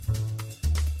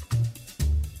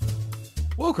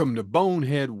Welcome to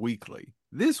Bonehead Weekly.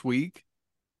 This week,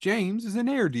 James is a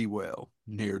ne'er-do-well.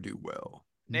 Ne'er-do-well.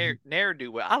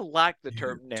 Ne'er-do-well. I like the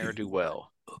term Ne'er-do-well.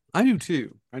 ne'er-do-well. I do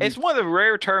too. I do It's too. one of the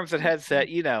rare terms that has that,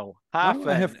 Why do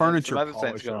I have hyphen and some furniture other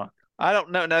things going polisher? on. I don't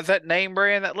know. Now, is that name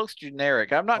brand? That looks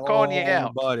generic. I'm not calling you Oh,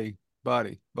 out. buddy.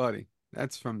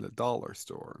 That's from the dollar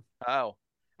store. Oh,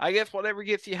 I guess whatever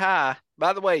gets you high.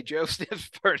 By the way, Joe Stiff's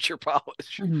furniture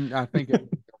polish. I think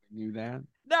everybody knew that.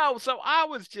 No, so I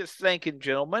was just thinking,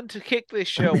 gentlemen, to kick this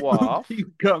show off.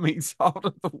 You got me out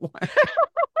of the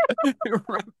way.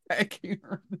 Right back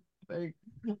here. Thing.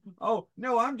 Oh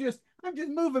no, I'm just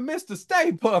moving Mr.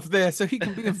 Stay Puff there so he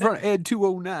can be in front of Ed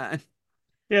 209.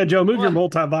 Yeah, Joe, move your Well,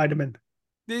 multivitamin.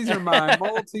 These are my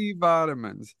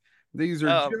multivitamins. These are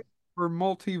um, just for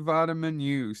multivitamin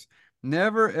use.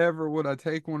 Never ever would I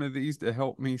take one of these to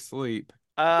help me sleep.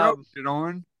 Rub um, it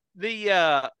on.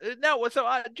 The no,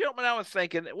 so gentlemen, I was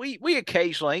thinking we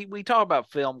occasionally we talk about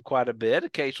film quite a bit.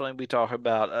 Occasionally we talk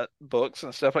about books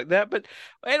and stuff like that,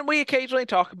 and we occasionally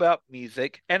talk about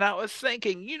music. And I was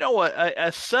thinking,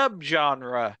 a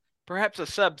subgenre, perhaps a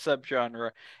subgenre,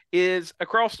 is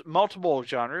across multiple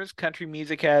genres. Country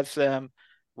music has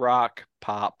rock,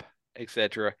 pop,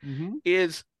 etc. Hmm.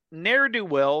 Is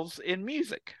ne'er-do-wells in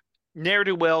music.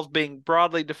 Ne'er-do-wells being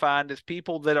broadly defined as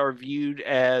people that are viewed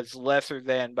as lesser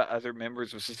than by other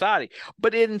members of society.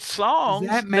 But in Does songs,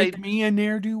 that make me a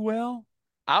ne'er-do-well?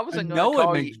 I I wasn't going to know it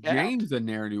call you makes out. James a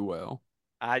ne'er-do-well.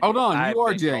 I Hold on, I you are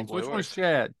think James. probably Which one's was.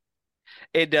 Chad?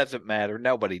 It doesn't matter.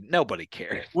 Nobody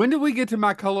cares. When did we get to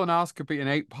my colonoscopy and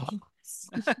 8 polyps?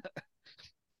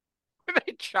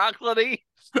 Chocolatey.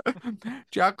 That's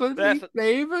Chocolately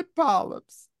flavored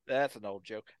polyps. that's an old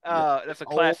joke. Yeah. That's a Oh,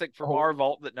 classic from oh, our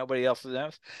vault that nobody else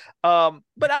knows.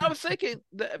 But I was thinking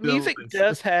the music villainous.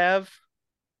 does have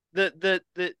the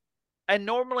and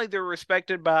normally they're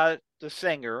respected by the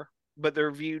singer, but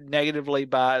they're viewed negatively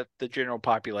by the general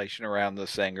population around the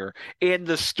singer in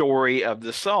the story of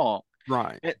the song.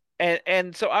 Right.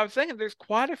 And so I was thinking there's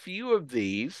quite a few of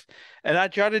these, and I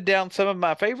jotted down some of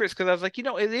my favorites because I was like,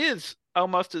 it is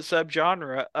almost a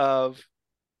subgenre of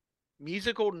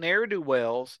musical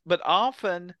ne'er-do-wells, but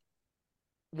often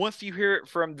once you hear it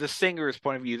from the singer's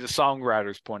point of view, the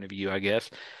songwriter's point of view, I guess,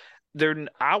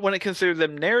 I wouldn't consider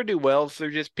them ne'er-do-wells.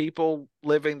 They're just people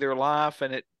living their life,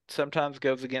 and it sometimes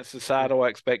goes against societal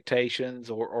expectations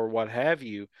or what have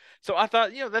you. So I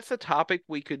thought, that's a topic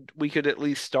we could at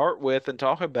least start with and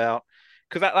talk about.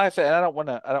 Because like I said, I don't want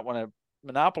to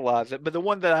monopolize it, but the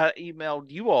one that I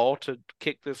emailed you all to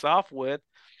kick this off with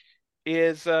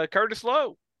is Curtis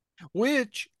Lowe.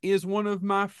 Which is one of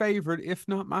my favorite, if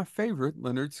not my favorite,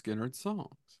 Leonard Skinner songs.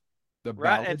 The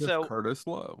Right. And Ballad of so Curtis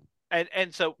Lowe.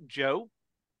 and so Joe,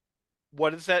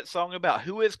 what is that song about?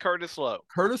 Who is Curtis Lowe?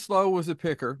 Curtis Lowe was a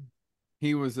picker.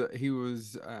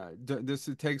 This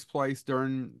takes place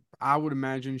during, I would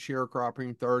imagine,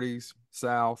 sharecropping 30s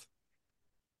South.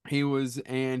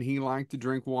 And he liked to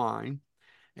drink wine,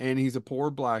 and he's a poor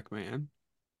black man.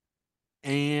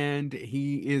 And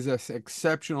he is an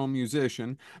exceptional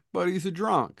musician, but he's a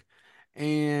drunk.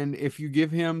 And if you give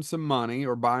him some money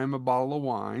or buy him a bottle of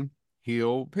wine,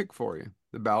 he'll pick for you.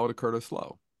 The Ballad of Curtis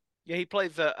Lowe. Yeah, he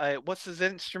plays a what's his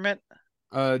instrument?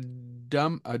 A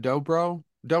dobro, dobro,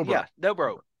 Yeah, dobro.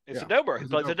 dobro. It's a Yeah, dobro. He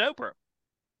it's a plays a dobro. dobro.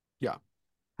 Yeah,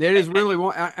 that is really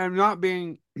one. I'm not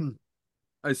being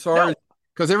as far as No,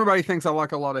 because everybody thinks I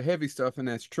like a lot of heavy stuff, and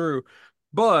that's true.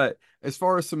 But as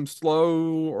far as some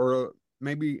slow or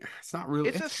maybe it's not really,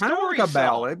 it's a it's kind of like story a song.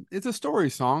 ballad. It's a story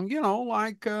song,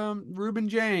 like Reuben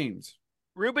James.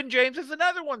 Reuben James is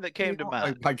another one that came to Like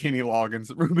mind. by Kenny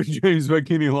Loggins. Reuben James by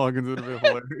Kenny Loggins would have been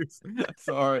hilarious.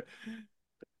 Sorry.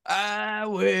 I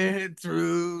went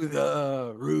through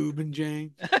the Reuben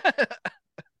James.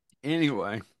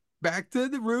 Anyway, back to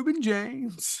the Reuben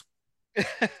James.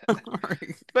 All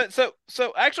right. But so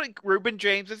actually Reuben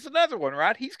James is another one,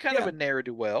 right? He's kind of Yeah, a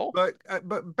ne'er-do-well.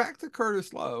 but back to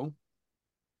Curtis Lowe.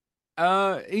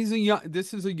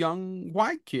 This is a young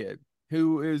white kid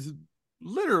who is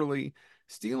literally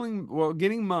stealing, well,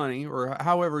 getting money or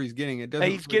however he's getting it, doesn't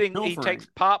really He pilfering. takes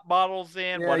pop bottles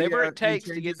in, whatever Yeah, it he takes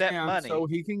to get changes that hands so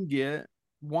money. he can get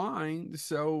wine.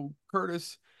 So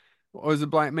Curtis was a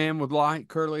black man with light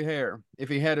curly hair. If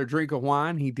he had a drink of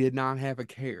wine, he did not have a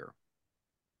care.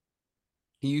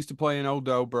 He used to play an old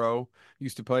dobro,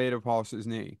 used to play it across his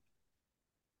knee.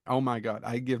 Oh my God,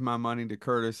 I give my money to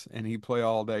Curtis and he play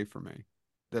all day for me.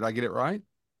 Did I get it right?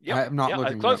 Yep, I am not yeah,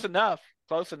 looking it up. close enough.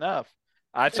 Close enough.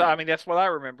 Yeah. I mean, that's what I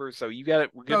remember. So you got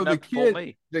it good So the enough to fool kid,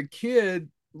 me. the kid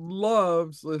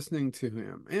loves listening to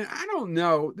him. And I don't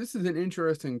know, this is an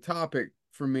interesting topic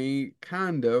for me,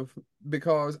 kind of,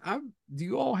 because I do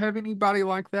you all have anybody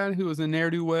like that who was a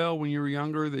ne'er-do-well when you were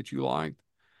younger that you liked?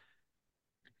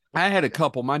 I had a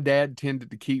couple. My dad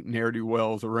tended to keep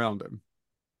ne'er-do-wells around him.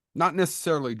 Not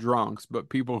necessarily drunks, but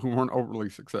people who weren't overly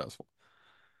successful.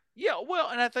 Yeah, well,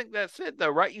 and I think that's it though,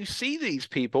 right? You see these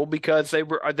people because they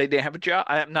didn't have a job.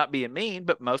 I'm not being mean,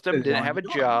 but most of They them didn't didn't have have a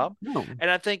a job. job. No.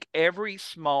 And I think every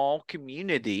small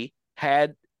community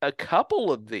had a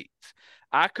couple of these.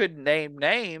 I could name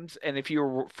names, and if you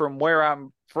were from where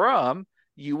I'm from,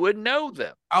 you would know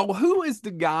them. Oh, who is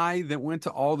the guy that went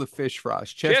to all the fish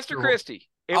fries? Chester Chester. Christie.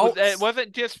 Oh, It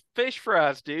wasn't just fish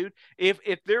fries, dude. If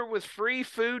there was free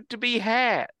food to be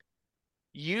had,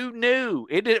 you knew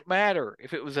it didn't matter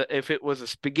if it was a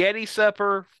spaghetti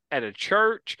supper at a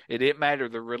church. It didn't matter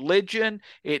the religion.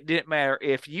 It didn't matter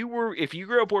if you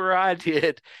grew up where I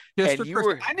did, and Chester you Christie.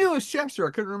 were I knew it was Chester.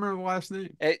 I couldn't remember the last name.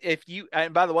 if you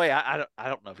and by the way, I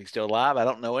don't know if he's still alive. I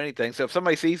don't know anything. So if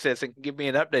somebody sees this and can give me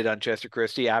an update on Chester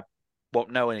Christie, I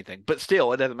won't know anything. But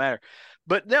still, it doesn't matter.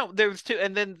 But no, there was two,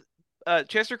 and then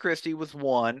Chester Christie was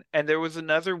one, and there was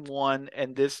another one,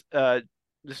 and this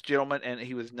gentleman, and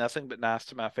he was nothing but nice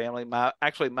to my family.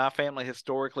 My family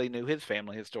historically knew his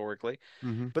family historically,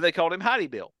 Hmm. but they called him Heidi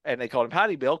Bill, and they called him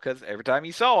Heidi Bill because every time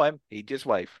you saw him, he'd just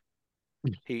wave.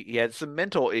 He had some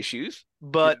mental issues,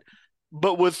 Yeah.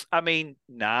 but was I mean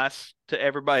nice to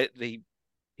everybody.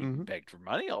 He Hmm. begged for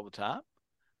money all the time,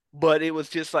 but it was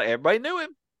just like everybody knew him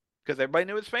because everybody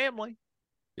knew his family.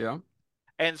 Yeah.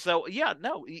 And so yeah,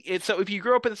 no, it's so if you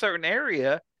grew up in a certain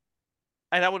area,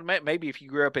 and I would maybe if you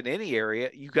grew up in any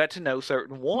area, you got to know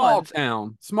certain Small ones.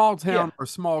 town. Small Yeah, town or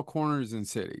small corners in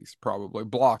cities, probably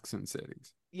blocks in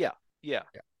cities. yeah, yeah.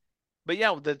 Yeah. But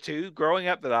yeah, the two growing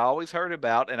up that I always heard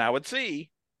about and I would see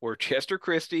were Chester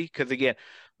Christie, because again,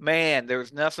 man, there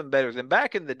was nothing better than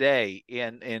back in the day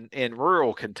in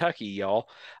rural Kentucky, y'all.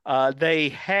 They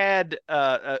had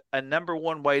a number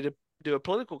one way to do a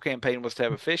political campaign was to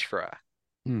have a fish fry.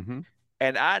 Hmm.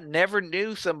 And I never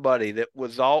knew somebody that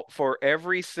was all for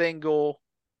every single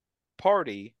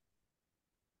party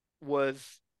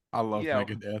was, I love you know,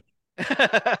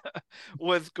 Megadeth.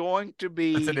 was going to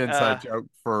That's an be inside joke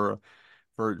for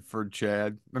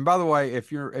Chad. And by the way,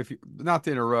 if you not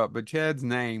to interrupt, but Chad's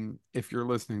name, if you're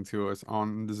listening to us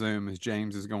on the Zoom, is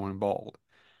James is going bald.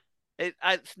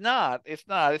 it's not,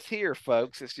 it's here,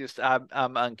 folks. It's just I'm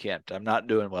unkempt. I'm not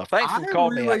doing well. Thanks for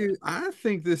calling me out. I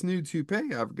think this new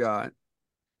toupee I've got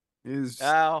is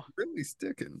Oh, really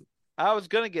sticking. I was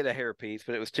gonna get a hairpiece,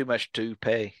 but it was too much to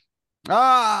pay.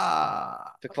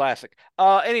 Ah. The classic.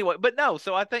 Anyway, but no,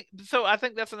 so I think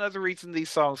that's another reason these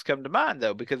songs come to mind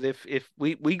though, because if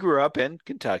we grew up in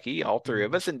Kentucky, all three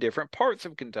of Mhm. us in different parts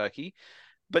of Kentucky,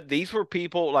 but these were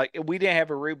people like we didn't have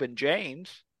a Reuben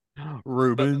James, but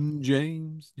Reuben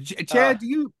James. uh Chad, do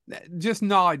you just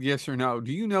nod yes or no?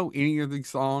 Do you know any of these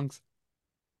songs?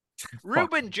 Fuck.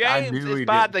 Reuben I James knew is he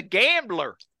by did. the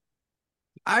Gambler.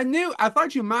 I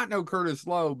thought you might know Curtis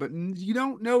Lowe, but you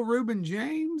don't know Reuben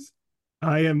James?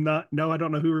 I am not. No, I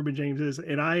don't know who Reuben James is,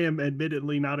 and I am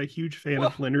admittedly not a huge fan Well,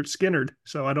 of Leonard Skinner.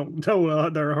 So I don't know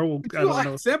their whole. But I you don't like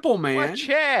know. Simple what Man.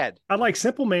 Chad? I like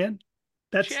Simple Man.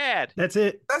 That's Chad. that's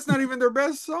it. That's not even their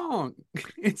best song.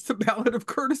 It's the Ballad of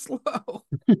Curtis Lowe.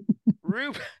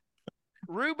 Reuben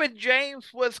Reuben James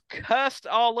was cussed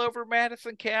all over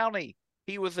Madison County.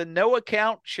 He was a no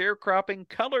account sharecropping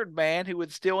colored man who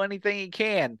would steal anything he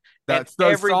can, and That's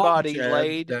the song,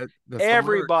 Chad. That's the lyrics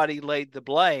everybody laid the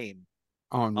blame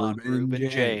on on Reuben Reuben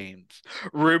James. James.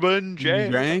 Reuben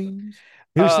James. James.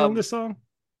 Who sung Um, this song?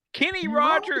 Kenny Kenny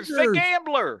Rogers, the Rogers.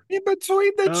 gambler. In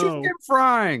between the chicken Oh,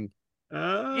 frying.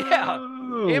 Yeah.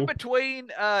 In oh, between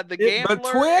the It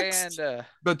gambler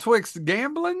betwixt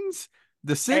gamblings,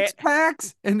 the and six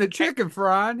packs, and the chicken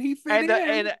frying, he fit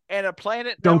in. and a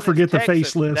planet don't known as forget the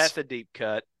Texas. facelifts. That's a deep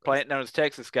cut. Planet known as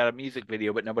Texas got a music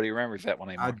video, but nobody remembers that one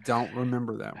I anymore. don't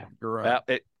remember that one. You're right.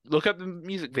 Well, look up the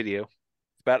music video.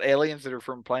 It's about aliens that are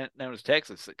from a planet known as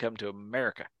Texas that come to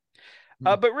America.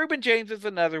 Hmm. But Reuben James is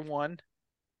another one,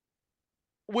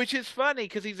 which is funny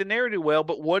because he's a narrative well,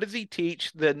 but what does he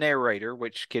teach the narrator,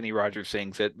 which Kenny Rogers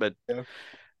sings it, but Yeah.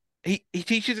 he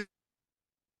teaches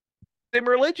him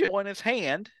religion in his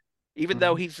hand, even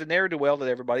though Mhm. he's the narrative well that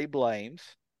everybody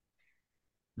blames.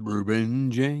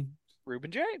 Reuben James.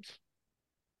 Reuben James.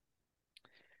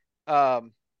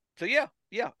 Um, so yeah,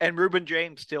 yeah, and Reuben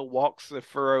James still walks the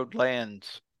furrowed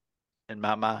lands in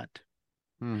my mind.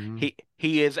 Hmm.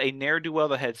 He is a ne'er do well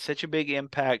that had such a big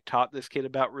impact, taught this kid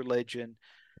about religion,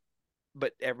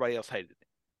 but everybody else hated him.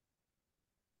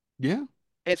 Yeah.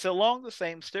 it's along the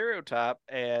same stereotype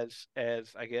as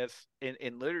I guess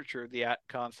in literature the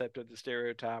concept of the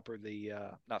stereotype or the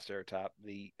not stereotype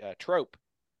the trope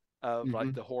of like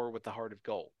Hmm. the whore with the heart of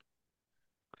gold.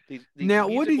 These Now,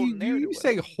 what did musical you ne'er do you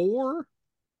say wells. horror?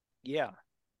 Yeah,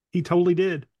 He totally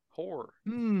did. horror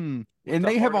Hmm. with And the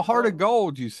they have heart a of heart of gold.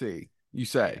 gold, you Yeah.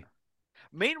 say.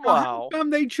 Now, how Meanwhile, come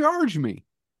they charge me?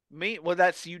 well,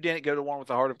 that's you didn't go to one with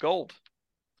the heart of gold.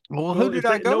 Well, who Well, did if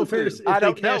I they, no go fairness, to? I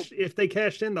don't know. if they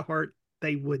cashed in the heart,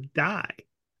 they would die.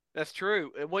 That's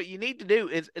true. And what you need to do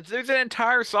is there's an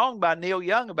entire song by Neil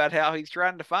Young about how he's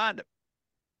trying to find him.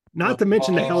 Not The to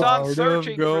mention the Keeps health, on heart of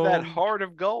searching for that gold. heart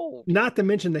of gold. not to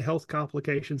mention the health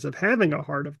complications of having a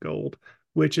heart of gold,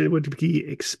 which it would be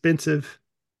expensive,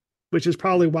 which is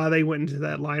probably why they went into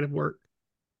that line of work.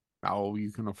 Oh,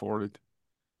 you can afford it.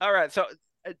 All right, so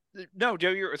no,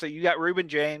 Joe, so you got Reuben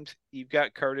James, you've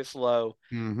got Curtis Lowe.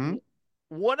 Mm-hmm.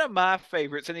 One of my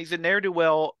favorites, and he's a ne'er do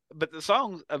well, but the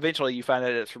song eventually you find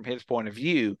out it's from his point of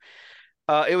view.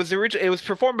 It was originally it was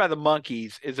performed by the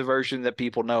Monkees, is a version that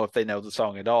people know if they know the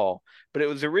song at all. But it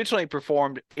was originally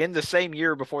performed in the same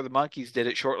year before the Monkees did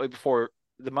it, shortly before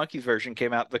the Monkees version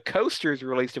came out. The Coasters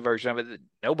released a version of it that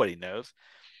nobody knows,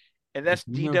 and that's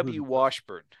You know who D.W. the first.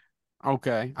 Washburn.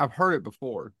 Okay, I've heard it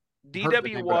before. I've heard the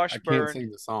D.W. name, but I can't Washburn,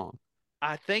 sing the song.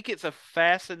 I think it's a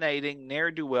fascinating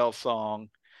ne'er-do-well song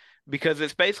because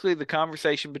it's basically the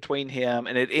conversation between him,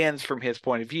 and it ends from his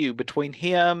point of view, between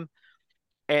him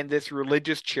and this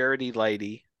religious charity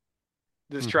lady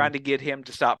that's Hmm. trying to get him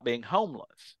to stop being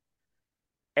homeless.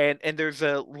 And there's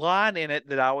a line in it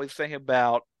that I always think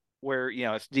about where,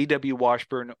 it's D.W.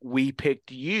 Washburn, we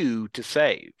picked you to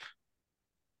save.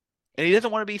 And he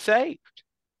doesn't want to be saved.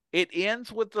 It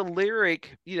ends with the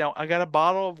lyric, I got a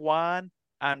bottle of wine,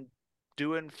 I'm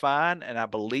doing fine, and I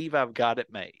believe I've got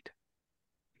it made.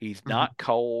 He's Hmm. not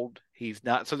cold. He's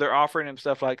not. So they're offering him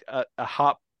stuff like a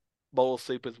hot bowl of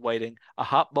soup is waiting, a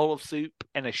hot bowl of soup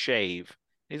and a shave.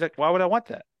 He's like, why would I want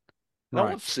that? I don't Right.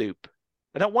 want soup.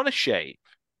 I don't want to shave.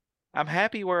 I'm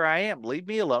happy where I am. Leave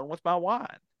me alone with my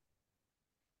wine.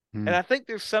 Hmm. And I think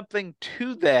there's something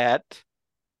to that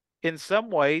in some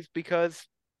ways because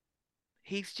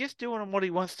he's just doing what he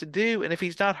wants to do. And if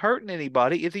he's not hurting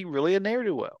anybody, is he really a ne'er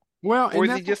do well? Well, Or and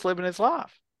is he that's just living his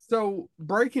life? so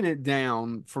breaking it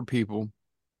down for people.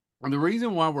 And the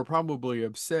reason why we're probably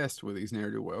obsessed with these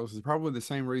ne'er-do-wells is probably the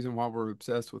same reason why we're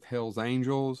obsessed with Hell's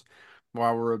Angels,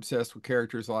 why we're obsessed with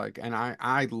characters like, and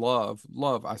I love.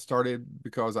 I started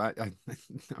because I'm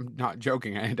not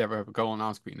joking. I had to have a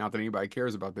colonoscopy. Not that anybody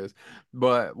cares about this,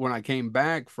 but when I came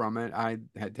back from it, I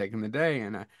had taken the day,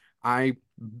 and I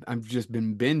I've just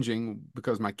been binging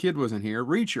because my kid wasn't here,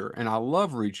 Reacher, and I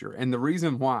love Reacher. And the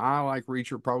reason why I like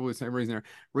Reacher, probably the same reason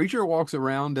Reacher walks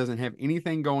around, doesn't have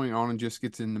anything going on, and just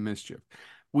gets into mischief.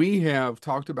 We have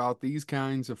talked about these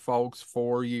kinds of folks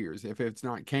for years. If it's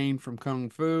not Kane from Kung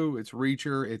Fu, it's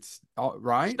Reacher, it's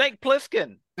right. Snake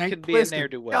Plissken Snake can be a Plissken. ne'er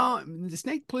do well. No,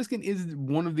 Snake Plissken is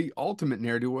one of the ultimate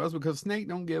ne'er-do-wells because Snake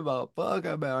don't give a fuck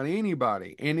about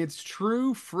anybody, and it's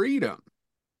true freedom.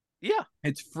 Yeah,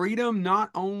 It's freedom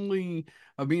not only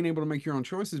of being able to make your own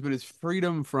choices, but it's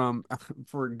freedom from,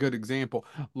 for a good example,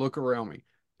 look around me,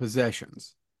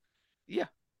 possessions. yeah,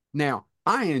 Now,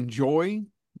 I enjoy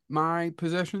my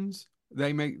possessions.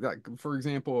 They make like, for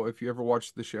example, if you ever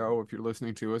watch the show, if you're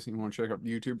listening to us and you want to check out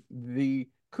YouTube, the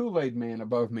Kool-Aid man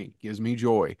above me gives me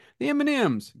joy. The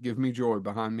M&Ms give me joy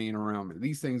behind me and around me.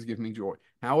 These things give me joy.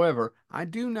 However, I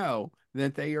do know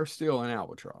that they are still an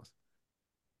albatross.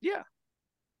 yeah.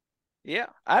 Yeah,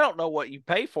 I don't know what you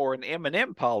pay for an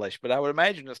M&M polish, but I would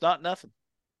imagine it's not nothing.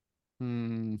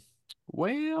 Hmm.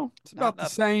 Well, it's Not about the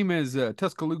nothing. same as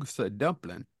Tuscaloosa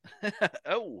dumpling.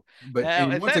 Oh, But now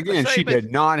and is once that the again, she same as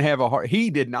did not have a heart. He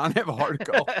did not have a heart of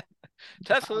gold. I would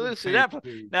Tuscaloosa pay apple?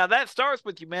 too. Now that starts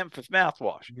with your Memphis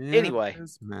mouthwash. Anyway,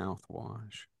 Memphis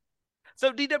mouthwash.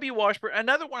 so D.W. Washburn,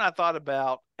 another one I thought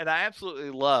about, and I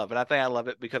absolutely love, and I think I love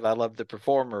it because I love the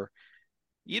performer.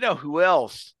 You know who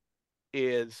else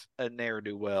is a ne'er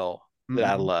do well that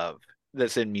I Mm-mm. love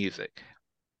that's in music?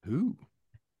 Who?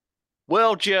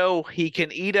 Well, Joe, he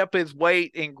can eat up his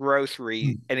weight in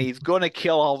groceries, and he's going to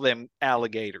kill all them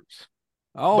alligators.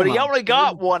 Oh But he my only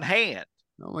got goodness. one hand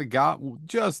Only got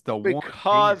just the one hand.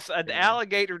 because an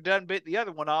alligator done bit the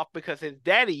other one off because his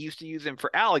daddy used to use him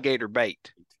for alligator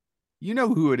bait. You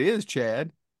know who it is,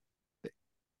 Chad.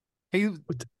 He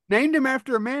named him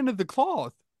after a man of the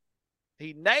cloth.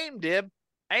 He named him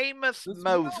Amos This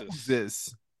Moses.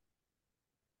 Moses.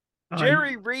 I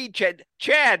Jerry Reed,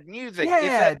 Chad music.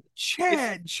 Chad, It's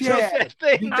Chad, it's Chad. that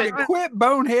thing Did you that I quit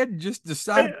Bonehead and just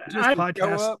decide just to show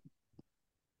podcast, up?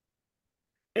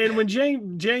 And when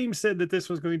James said that this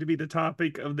was going to be the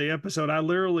topic of the episode, I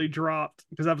literally dropped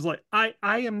because I was like, I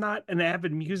am not an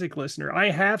avid music listener. I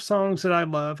have songs that I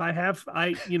love. I It's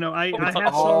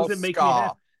have songs all that make me happy.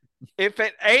 ska. If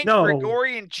it ain't No,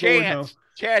 Gregorian Lord, no. chants,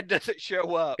 Chad doesn't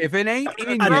show up. If it ain't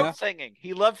The in I you, throat singing.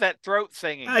 He loves that throat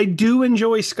singing. I do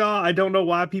enjoy ska. I don't know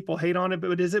why people hate on it,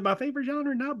 but is it my favorite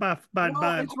genre? Not well,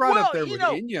 by it's right up Well, there with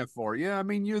Enya for you. I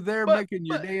mean, you're there making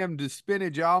your but damn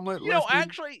spinach omelet, listening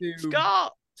actually, to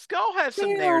ska has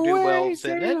some ne'er sail do away, wells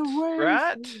in sail it, away.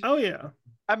 right? Oh yeah.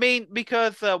 I mean,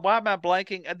 because why am I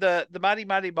blanking? The Mighty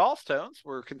Mighty Ballstones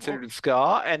were Well, considered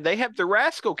ska, and they have the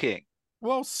Rascal King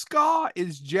well, ska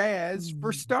is jazz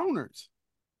for stoners.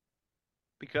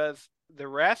 because the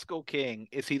Rascal King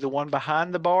is he the one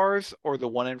behind the bars or the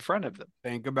one in front of them?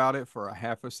 Think about it for a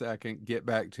half a second. Get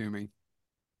back to me.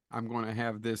 I'm going to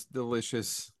have this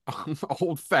delicious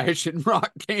old-fashioned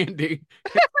rock candy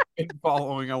and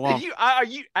following along.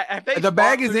 Have they The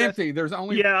bag is sponsored us? empty. There's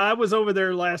only Yeah, I was over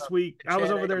there last week. I was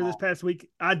Chad over ate them there this all. past week.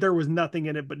 There was nothing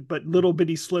in it but little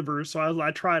bitty slivers. So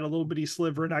I tried a little bitty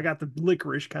sliver and I got the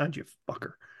licorice kind, you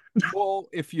fucker. Well,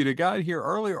 if you'd have got here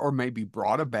earlier or maybe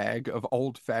brought a bag of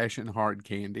old-fashioned hard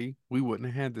candy, we wouldn't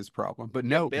have had this problem. But Yeah,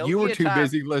 no, build you were you a too time.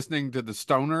 busy listening to the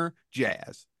stoner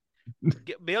jazz.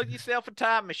 Build yourself a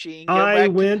time machine. Go I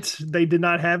back to the went. They did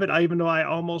not have it. I even though I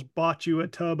almost bought you a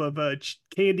tub of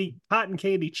cotton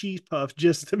candy cheese puffs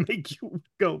just to make you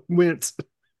go wince.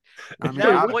 I mean, Like,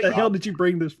 no. I'd what have What the you hell stopped. did you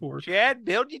bring this for? Chad,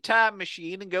 build your time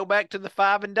machine and go back to the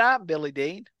five and dime, Billy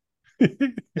Dean.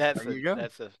 There you go.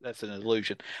 That's an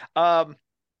illusion. Um,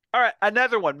 all right,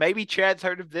 another one. Maybe Chad's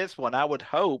heard of this one. I would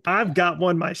hope. I've got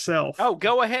one myself. Oh,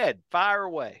 go ahead, fire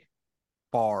away.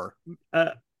 Bar.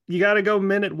 Uh, you got to go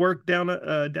Men at Work down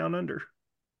under.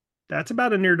 That's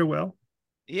about a near to well.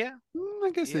 Yeah,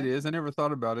 I guess it yeah, is. I never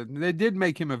thought about it. They did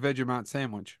make him a Vegemite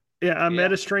sandwich. Yeah, I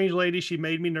met yeah. a strange lady. She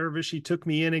made me nervous. She took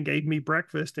me in and gave me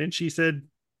breakfast, and she said,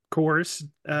 "Course."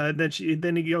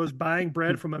 Then he goes buying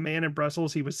bread from a man in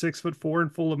Brussels. He was 6'4"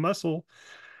 and full of muscle.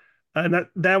 And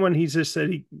that one he just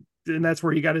said and that's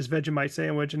where he got his Vegemite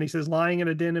sandwich. And he says, lying in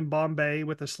a den in Bombay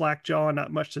with a slack jaw and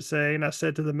not much to say. And I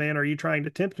said to the man, "Are you trying to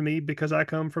tempt me? Because I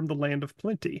come from the land of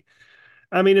plenty."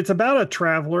 I mean, it's about a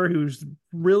traveler who's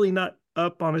really not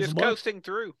up on his Just luck, coasting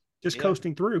through. just Yeah,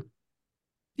 coasting through.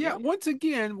 Yeah, yeah, once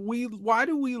again, we why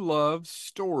do we love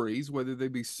stories, whether they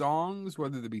be songs,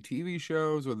 whether they be TV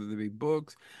shows, whether they be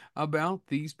books, about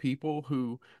these people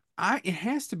who it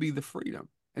has to be the freedom.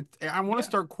 I want to yeah.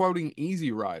 start quoting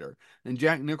Easy Rider, and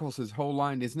Jack Nichols's whole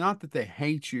line is not that they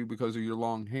hate you because of your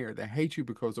long hair. They hate you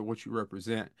because of what you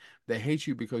represent. They hate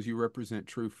you because you represent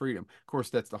true freedom. Of course,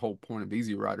 that's the whole point of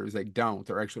Easy Rider is they don't.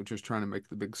 They're actually just trying to make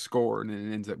the big score, and then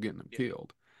it ends up getting them Yeah.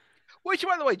 killed. Which,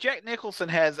 by the way, Jack Nicholson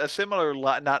has a similar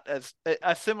line, not as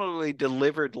a similarly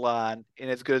delivered line in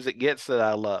As Good as It Gets that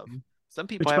I love. Some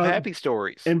people Which have by happy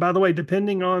stories. and by the way,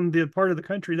 depending on the part of the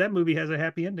country, that movie has a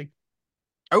happy ending.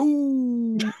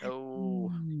 Oh,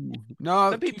 Oh,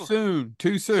 no, some too people. soon.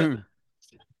 Too So, soon.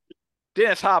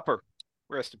 Dennis Hopper,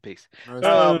 rest in peace.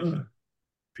 Rest in Um, peace.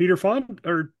 Peter Font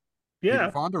or Peter yeah,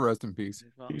 Fonda, rest in peace.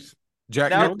 he's,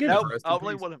 Jack no, don't get Nicholson, it. no, rest in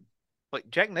only peace. one. Wait,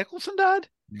 Jack Nicholson died?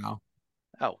 No.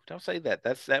 Oh, don't say that.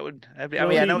 That would. I Well,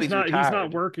 mean, I know he's he's not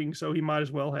retired. working, so he might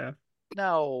as well have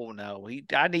No, no.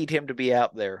 I need him to be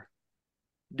out there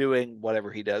doing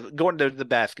whatever he does, going to the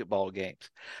basketball games.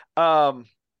 Um,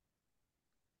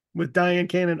 with Diane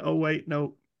Cannon. Oh wait,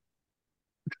 no,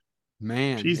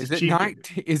 Man, she's she.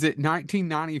 is it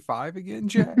 1995 again,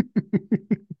 Jack?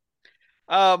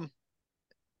 um,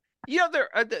 there.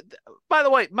 By the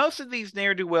way, most of these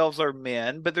ne'er do wells are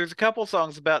men, but there's a couple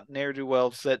songs about ne'er do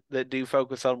wells that do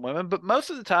focus on women. But most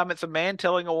of the time, it's a man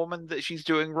telling a woman that she's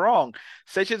doing wrong,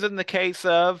 such as in the case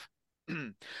of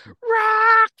Roxanne.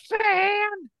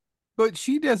 But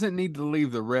she doesn't need to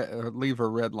leave her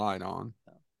red light on.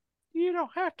 You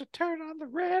don't have to turn on the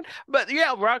red. But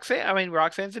yeah, Roxanne. I mean,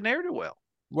 Roxanne's a ne'er do well.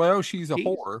 Well, she's a He's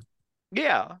whore.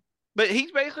 Yeah, but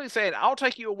he's basically saying, "I'll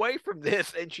take you away from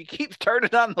this," and she keeps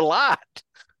turning on the light.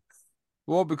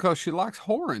 Well, because she likes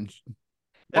whoring.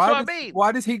 That's what I mean.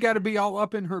 Why does he got to be all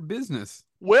up in her business?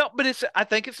 Well, but I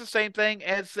think it's the same thing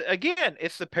as again,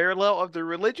 it's the parallel of the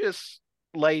religious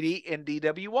lady in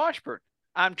D.W. Washburn.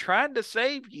 I'm trying to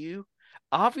save you.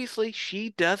 Obviously, she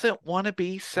doesn't want to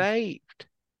be saved.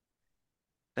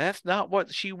 That's not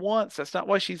what she wants. That's not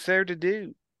what she's there to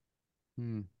do.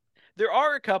 Hmm. There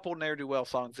are a couple ne'er do well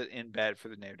songs that end bad for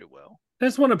the ne'er do well. I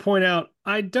just want to point out,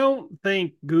 I don't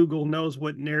think Google knows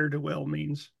what ne'er do well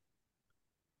means.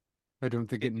 I don't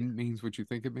think it means what you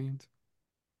think it means.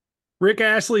 Rick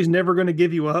Astley's never going to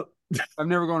give you up. I'm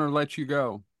never going to let you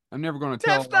go. I'm never going to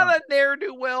tell a That's lie. not a ne'er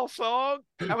do well song.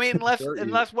 I mean, Sure is.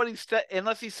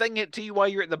 unless he's singing it to you while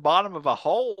you're at the bottom of a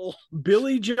hole.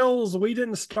 Billy Joel's "We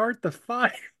Didn't Start the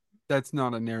Fire." That's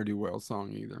not a ne'er-do-well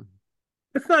song either.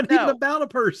 It's not even No, about a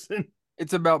person.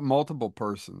 It's about multiple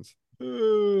persons.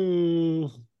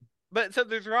 Oh, but so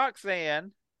there's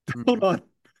Roxanne. Mhm. hold on.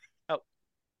 Oh,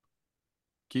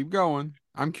 Keep going.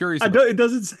 I'm curious I about. don't. It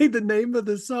doesn't say the name of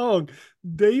the song.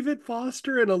 David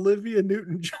Foster and Olivia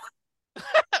Newton-John.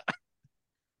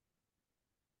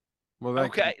 Well, that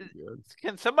okay. can't be good.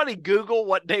 Can somebody Google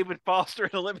what David Foster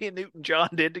and Olivia Newton-John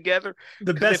did together?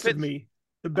 The Because if best of it's me.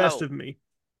 The best oh, of me.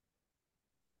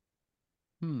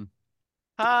 Hmm.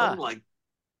 huh,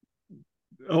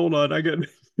 Hold on. I got.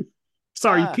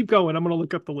 Sorry. huh. Keep going. I'm gonna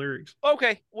look up the lyrics.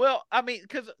 Okay, well, I mean,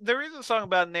 because there is a song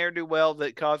about ne'er do well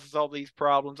that causes all these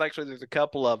problems. Actually, there's a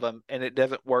couple of them, and it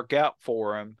doesn't work out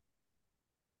for him.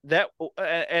 And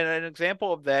an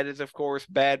example of that is, of course,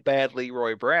 Bad Bad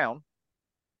Leroy Brown,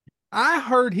 I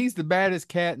heard he's the baddest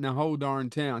cat in the whole darn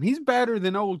town. He's badder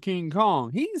than old King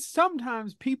Kong. He's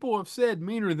sometimes people have said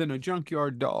meaner than a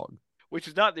junkyard dog. which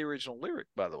is not the original lyric,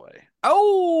 by the way.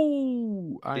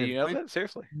 Oh, I Do have you know that?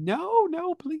 Seriously, no,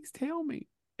 no, please tell me.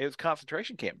 it was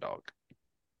concentration camp dog.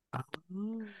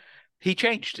 Oh, He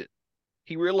changed it.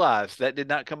 He realized that did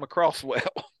not come across well.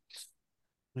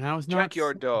 now it's not.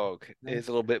 Junkyard Dog That's is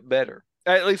a little bit better.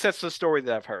 At least that's the story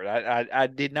that I've heard. I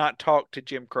did not talk to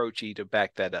Jim Croce to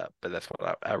back that up, but that's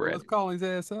what I well. read. Let's call his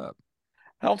ass up.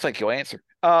 I don't think he'll answer.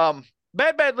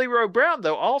 Bad Bad Leroy Brown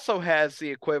though also has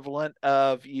the equivalent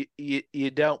of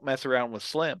you don't mess around with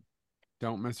Slim.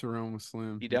 Don't mess around with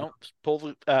Slim. You No, don't pull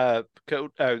the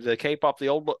coat the cape off the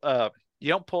old you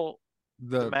don't pull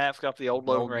the the mask off the old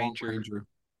the Lone old Lone Ranger. Ranger.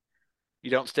 You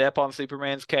don't step on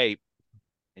Superman's cape,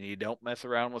 and you don't mess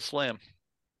around with Slim.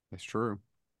 That's true.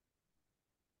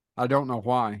 I don't know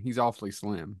why. He's awfully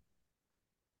slim.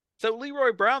 So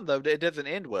Leroy Brown though it doesn't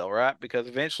end well, right? Because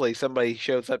eventually somebody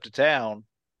shows up to town.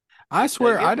 I I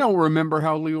swear guess I don't remember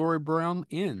how Leroy Brown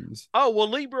ends. oh well,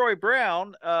 Leroy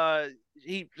Brown,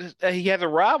 he has a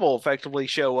rival effectively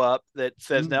show up that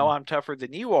says, "No, Mm. I'm tougher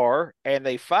than you are," and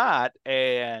they fight,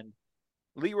 and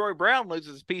Leroy Brown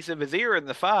loses a piece of his ear in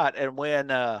the fight, and when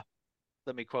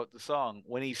let me quote the song,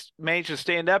 when he managed to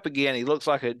stand up again, he looks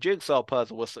like a jigsaw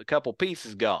puzzle with a couple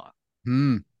pieces gone,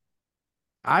 Hmm.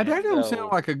 and That don't sound so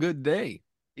like a good day.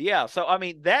 yeah, so I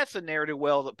mean that's a ne'er do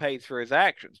well that pays for his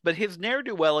actions, but his ne'er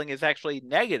do welling is actually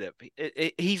negative.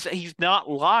 He's not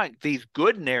like these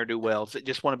good ne'er do wells that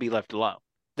just want to be left alone,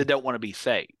 that don't want to be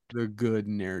saved. The good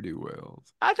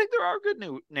ne'er-do-wells. I think there are good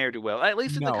new ne'er do well, at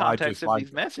least in the No, I context just of like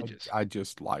these messages. I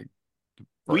just like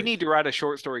the We phrase. need to write a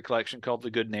short story collection called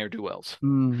The Good Ne'er Do Wells.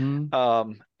 Mm-hmm.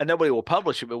 And nobody will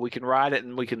publish it, but we can write it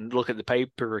and we can look at the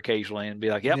paper occasionally and be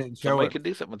like, And "Yep, then show somebody it. could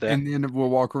do something with that." And then we'll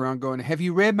walk around going, "Have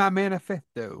you read my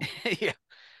manifesto?" Yeah,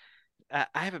 I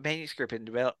have a manuscript in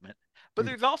development, but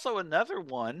there's also another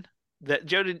one that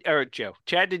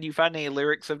Chad, did you find any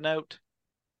lyrics of note?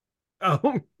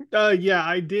 Oh, yeah,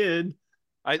 I did. Is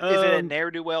it a Um, ne'er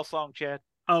do well song, Chad?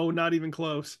 oh, not even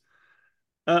close.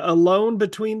 Alone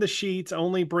between the sheets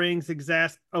only brings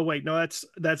exas. Oh wait, no, that's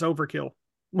overkill.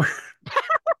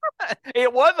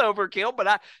 It was overkill,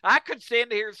 but I could stand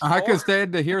to hear some I could more.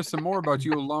 stand to hear some more about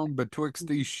you alone betwixt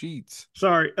these sheets.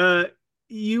 Sorry.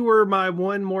 You were my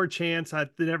one more chance I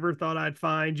never thought I'd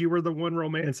find. You were the one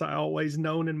romance I always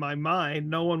known in my mind.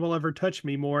 No one will ever touch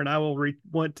me more, and I will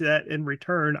want that in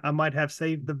return. I might have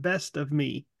saved the best of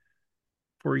me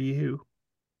for you.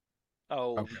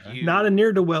 Oh, Okay. Not a you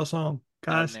near to well song,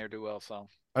 not a guys. ne'er do well song.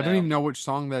 I don't No, even know which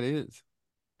song that is.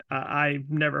 I've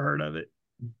never heard of it.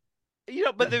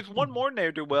 but there's one more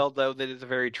ne'er do well though that is a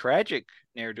very tragic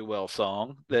ne'er do well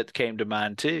song that came to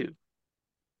mind too.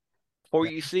 For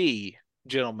you see,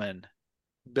 gentlemen,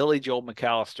 Billy Joel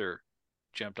McAllister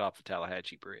jumped off the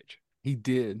Tallahatchie Bridge. He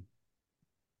did.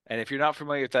 And if you're not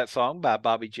familiar with that song by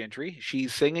Bobby Gentry,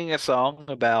 she's singing a song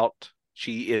about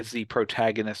she is the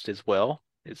protagonist as well.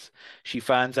 It's she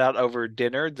finds out over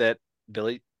dinner that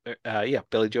Billy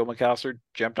Joel McAllister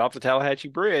jumped off the Tallahatchie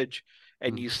Bridge,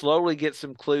 and you slowly get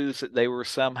some clues that they were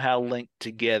somehow linked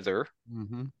together,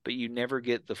 Mm-hmm. but you never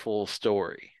get the full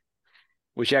story,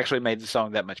 which actually made the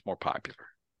song that much more popular.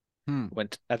 Hmm.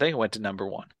 I think it went to number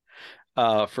one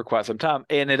for quite some time,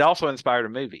 and it also inspired a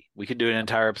movie. We could do an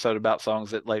entire episode about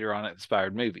songs that later on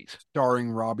inspired movies. Starring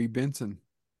Robbie Benson.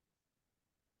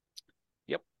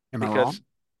 Yep, Am I wrong? because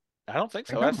I don't think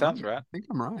I so. think That I'm right. sounds right. I think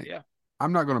I'm right. Yeah.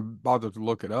 I'm not going to bother to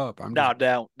look it up. I'm just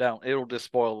No, don't. It'll just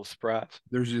spoil the surprise.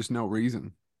 there's just no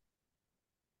reason.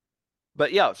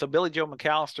 But yeah, so Billy Joe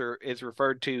McAllister is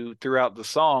referred to throughout the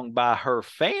song by her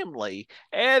family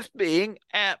as being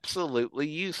absolutely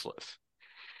useless.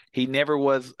 He never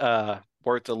was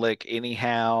worth a lick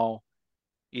anyhow.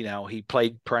 You know, he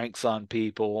played pranks on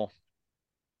people.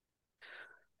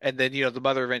 And then, you know, the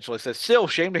mother eventually says, still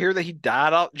shame to hear that he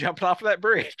died off, jumping off of that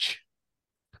bridge.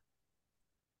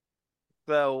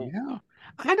 So, Yeah.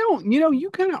 I don't, you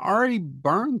kind of already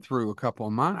burned through a couple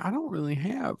of mine. I don't really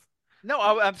have. no,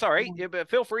 I'm sorry. Yeah, but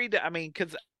feel free to, I mean,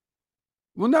 because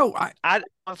Well, no, I, I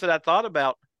honestly, I thought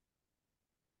about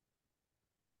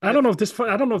I don't because, know if this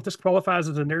I don't know if this qualifies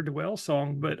as a ne'er do well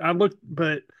song, but I looked.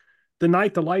 But the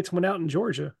night the lights went out in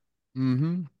Georgia.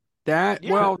 mm-hmm. yeah.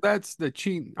 But That's the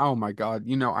cheat. Oh my God.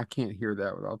 I can't hear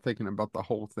that without thinking about the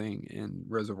whole thing in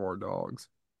Reservoir Dogs,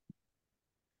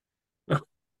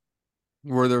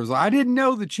 where there was, I didn't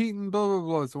know the cheating, blah, blah,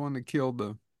 blah, is the one that killed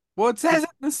the, well, it says it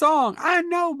in the song. I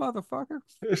know, motherfucker.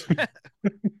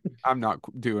 I'm not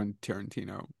doing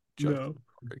Tarantino justice.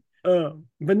 no,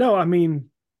 but no, I mean,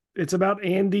 it's about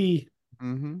Andy.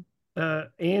 Mm-hmm.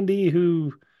 Andy,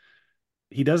 who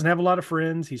he doesn't have a lot of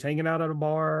friends. He's hanging out at a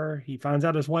bar. He finds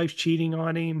out his wife's cheating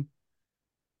on him,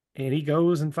 and he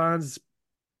goes and finds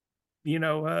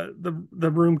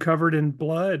the room covered in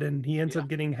blood, and he ends Yeah. up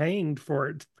getting hanged for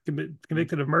it, Mm.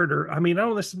 convicted of murder. I mean, I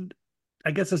don't listen.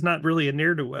 I guess it's not really a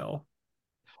near do well,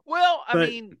 Well, I but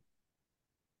mean,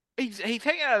 he's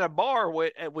hanging out at a bar,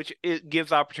 which it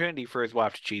gives opportunity for his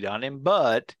wife to cheat on him.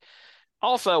 But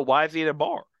also, why is he at a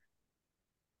bar?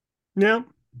 yeah.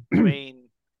 I mean,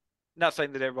 not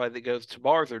saying that everybody that goes to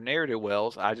bars are ne'er do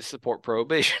wells. I just support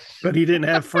prohibition. But he didn't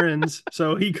have friends,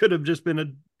 so he could have just been a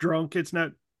drunk. It's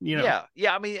not, Yeah,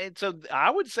 yeah. I mean, and so I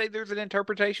would say there's an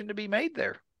interpretation to be made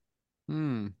there.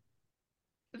 Hmm.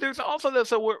 There's also though,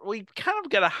 so we kind of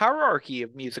got a hierarchy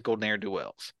of musical ne'er do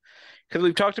wells because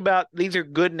we've talked about these are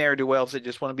good ne'er do wells that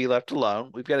just want to be left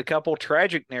alone. We've got a couple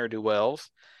tragic ne'er do wells.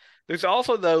 There's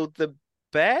also though the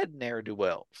bad ne'er do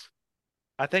wells.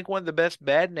 I think one of the best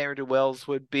bad ne'er do wells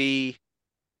would be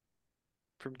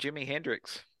from Jimi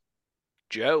Hendrix,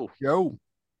 Joe. Joe,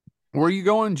 where you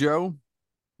going, Joe?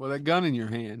 With a gun in your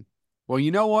hand. Well,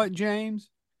 you know what, James?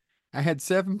 I had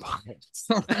 7 pockets.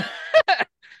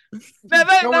 Now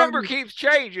that Go ahead. number keeps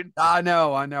changing. I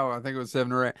know. I think it was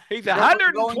 7 or 8. He's You know where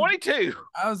I'm going? 122.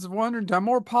 I was wondering, I'm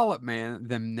more polyp man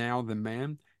than now than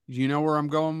man. You know where I'm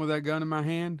going with that gun in my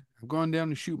hand? I'm going down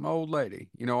to shoot my old lady.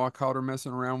 I caught her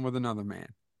messing around with another man,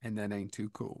 and that ain't too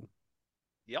cool.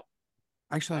 Yep.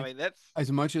 I Actually, mean that's as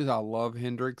much as I love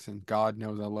Hendrix, and God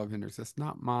knows I love Hendrix, that's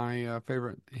not my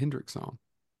favorite Hendrix song.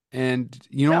 And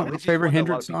you know what no, my it's just favorite one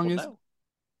that a lot Hendrix of song people is? know.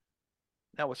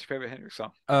 Now, what's your favorite Hendrix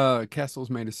song? Castles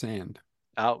Made of Sand.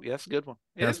 Oh, yeah, that's a good one.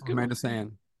 It is a Castles good Made one. of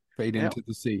Sand fade Yeah. into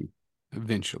the sea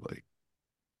eventually.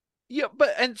 Yeah,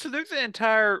 but and so there's a That and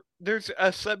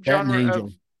subgenre of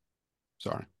Angel.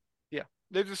 Sorry. yeah,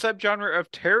 there's a subgenre of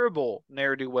terrible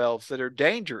ne'er-do-wells that are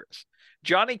dangerous.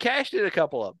 Johnny Cash did a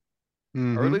couple of them.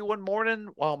 Mm-hmm. Early one morning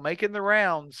while making the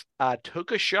rounds, I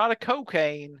took a shot of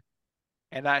cocaine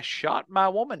and I shot my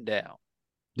woman down.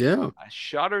 Yeah. I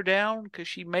shot her down because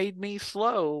she made me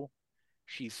slow.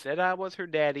 She said I was her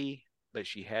daddy, but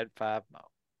she had five more.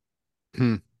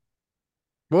 Hmm.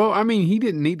 Well, I mean, he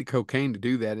didn't need the cocaine to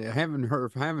do that. I haven't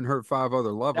heard 5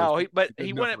 other lovers. No, but It's a good he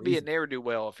enough wouldn't be a reason. ne'er do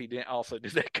well if he didn't also do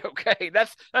that cocaine.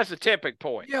 That's the tipping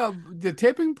point. Yeah, the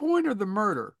tipping point or the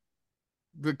murder?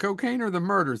 The cocaine or the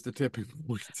murder is the tipping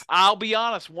point. I'll be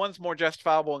honest, one's more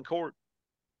justifiable in court.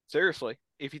 Seriously,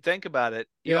 if you think about it,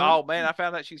 Yeah. oh man, I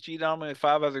found out she's cheating on me with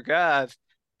five other guys.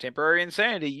 Temporary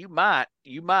insanity. You might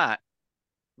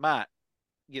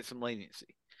get some leniency.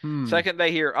 Hmm. Second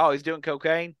they hear, oh, he's doing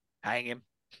cocaine, hang him.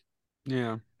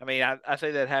 Yeah. I mean, I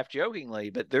say that half jokingly,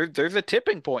 but there's a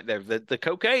tipping point there. The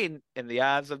cocaine, in the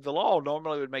eyes of the law,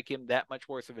 normally would make him that much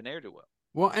worse of an ne'er do well.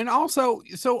 Well, and also,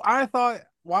 so I thought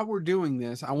while we're doing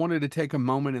this, I wanted to take a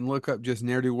moment and look up just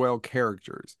ne'er-do-well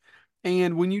characters.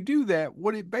 And when you do that,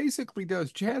 what it basically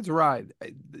does, Chad's right.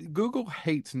 Google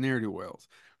hates ne'er-do-wells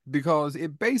because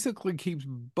it basically keeps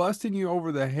busting you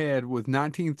over the head with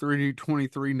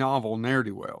 1923 novel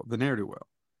ne'er-do-well, the ne'er-do-well.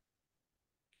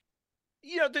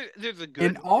 There's a And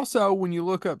good. also, when you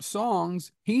look up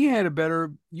songs,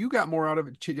 you got more out of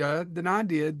it than I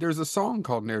did. There's a song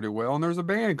called Ne'er-Do-Well, and there's a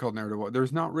band called Ne'er-Do-Well.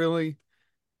 There's not really,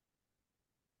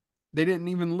 they didn't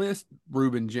even list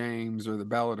Reuben James or the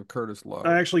Ballad of Curtis I Lowe.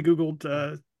 actually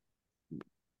googled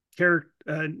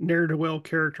ne'er do well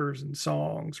characters and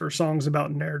songs, or songs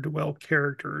about ne'er do well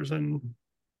characters, and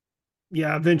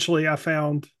yeah, eventually I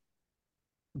found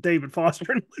David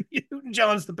Foster and Olivia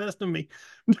Newton-John's the best of me.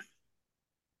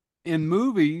 In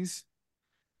movies,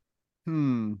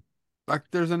 hmm. Like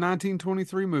there's a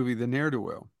 1923 movie, The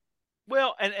Ne'er-do-Well.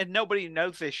 Well, and nobody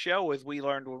knows this show, as we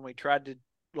learned when we tried to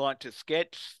launch a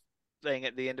sketch thing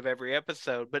at the end of every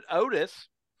episode. But Otis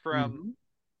from Mm-hmm.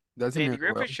 That's a the Andy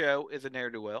ne'er-do-well. Griffith Show is a ne'er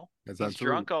do well. That's He's absolutely.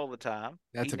 drunk all the time.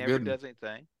 He That's a never good one. does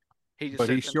anything. He just But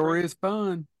he sits and sure is preaches.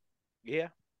 fun. Yeah,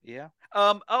 yeah.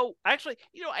 Oh, actually,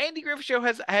 Andy Griffith Show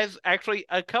has actually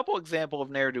a couple example of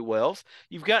ne'er do wells.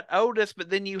 You've got Otis, but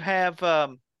then you have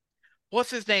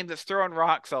what's his name that's throwing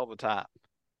rocks all the time?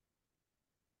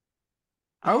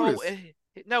 Oh, Otis.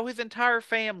 no, his entire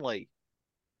family.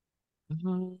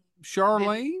 Did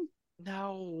Charlene.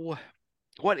 no.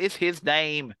 What is his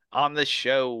name on the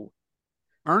show?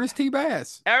 Ernest T.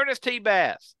 Bass. Ernest T.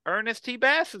 Bass. Ernest T.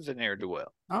 Bass is a ne'er do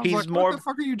well. I was like, He's what the more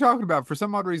fuck are you talking about? For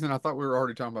some odd reason, I thought we were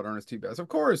already talking about Ernest T. Bass. Of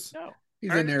course, no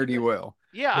he's a Ernest T. Bass. ne'er-do-well.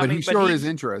 Yeah, I But he mean, but sure is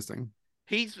interesting.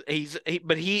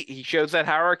 but he shows that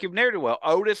hierarchy of ne'er do well.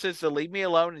 Otis is the leave me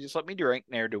alone and just let me drink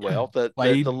ne'er do well. The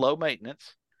low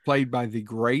maintenance. Played by the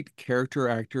great character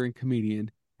actor and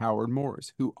comedian Howard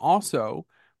Morris, who also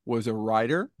was a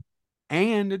writer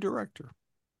and a director,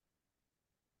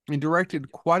 and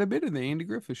directed quite a bit of the Andy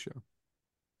Griffith Show.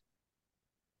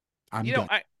 I'm You know,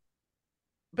 done.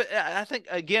 I think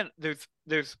again,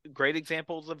 there's great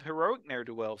examples of heroic ne'er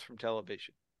do wells from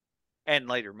television and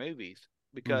later movies.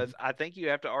 Mhm. Because I think you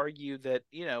have to argue that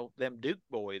them Duke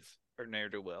boys are ne'er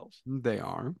do wells, They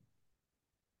are.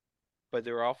 but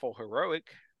they're awful heroic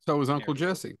So was ne'er Uncle do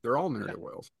wells. Jesse. They're all Yeah,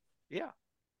 ne'er-do-wells, yeah,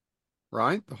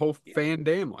 right? The whole yeah, fan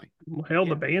family. Well, hell,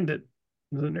 the yeah. bandit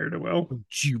is in there to well.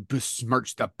 Don't you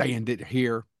besmirch the bandit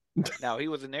here. Now he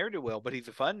was a ne'er do well, but he's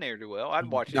a fun ne'er do well. I'd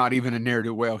watch his Not even movie. a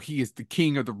ne'er-do-well. He is the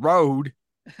king of the road,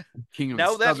 king of the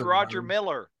No, that's southern Roger road.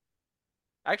 Miller.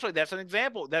 Actually, that's an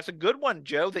example. That's a good one,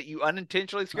 Joe, that you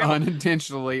unintentionally scrambled.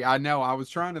 Unintentionally, I know. I was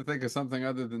trying to think of something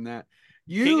other than that.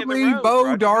 King You of the leave Road, Bo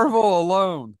Roger Miller. Darvel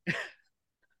alone.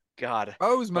 God,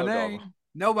 Bo's my Bo Darvel. name.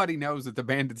 Nobody knows that the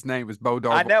bandit's name is Bo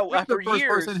I Darvel. know. The For first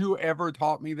person years, who ever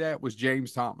taught me that was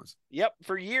James Thomas. yep,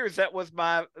 for years that was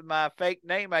my fake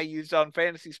name I used on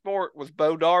Fantasy Sport was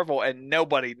Bo Darvel, and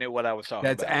nobody knew what I was talking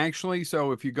That's about. actually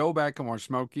so. If you go back and watch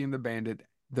Smokey and the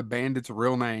bandit's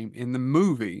real name in the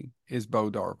movie is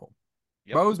Bo Darvel.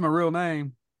 Yep, Bo's my real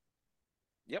name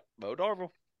yep, Bo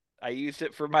Darvel. I used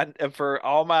it for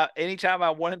all my anytime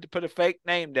I wanted to put a fake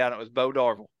name down, it was Bo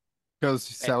Darvel. because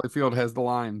And Sally Field has the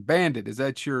line, "Bandit, is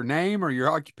that your name or your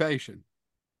occupation?"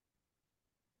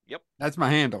 yep, That's my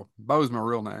handle. Bo's my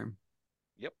real name.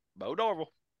 yep, Bo Darvel.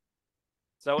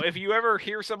 So if you ever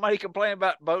hear somebody complain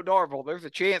about Bo Darvel, there's a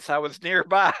chance I was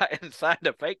nearby and signed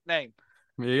a fake name.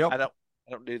 Yep. I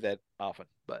don't do that often,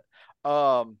 but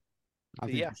um, I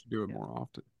think yeah, you should do it yeah. more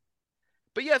often.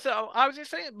 But yeah, so I was just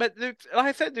saying, but like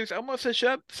I said, there's almost a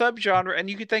subgenre, and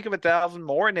you could think of 1,000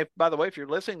 more. And if, by the way, if you're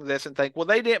listening to this and think, well,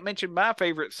 they didn't mention my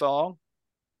favorite song,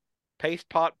 Paste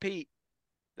Pot Pete.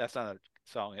 That's not a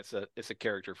song; it's a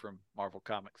character from Marvel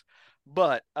Comics.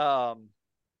 But not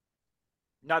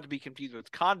to be confused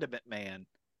with Condiment Man,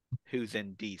 who's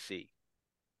in DC.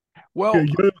 Yeah, Well,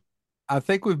 yeah. I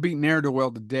think we've beaten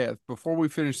Ne'er-do-well to death. Before we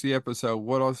finish the episode,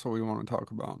 what else do we want to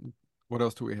talk about? What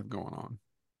else do we have going on?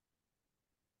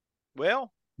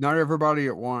 Well, Not everybody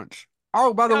at once.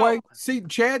 Oh, by the no, way, see,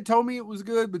 Chad told me it was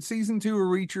good, but season 2 of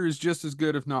Reacher is just as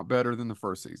good, if not better, than the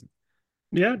first season.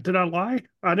 Yeah, did I lie?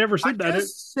 I never I said that.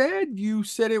 just said you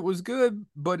said it was good,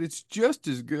 but it's just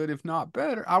as good, if not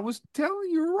better. I was telling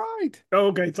you right. Oh,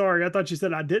 okay, sorry. I thought you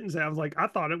said I didn't say. I was like, I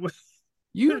thought it was.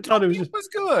 You I thought told it me was it just. was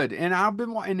good, and I've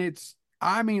been and it's.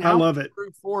 I mean, I I went love it.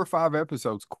 through 4 or 5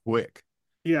 episodes quick.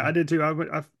 Yeah, I did too.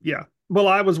 Yeah. Well,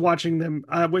 I was watching them.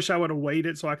 I wish I would have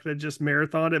waited so I could have just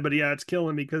marathoned it. But yeah, it's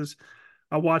killing me because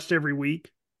I watched every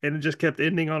week and it just kept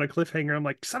ending on a cliffhanger. I'm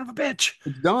like, son of a bitch.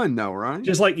 It's done though, right?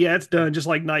 Just like, yeah, it's done. Just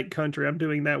like Night Country. I'm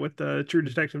doing that with the True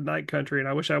Detective Night Country. And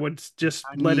I wish I would just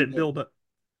I let need it to. build up.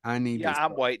 I need yeah, to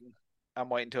I'm start. waiting. I'm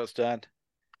waiting until it's done.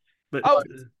 But Oh,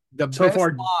 The so best far,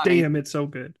 line, damn, it's so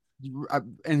good.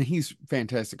 and he's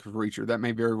fantastic as Reacher. That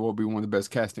may very well be one of the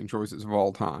best casting choices of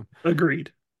all time.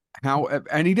 Agreed. How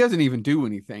and he doesn't even do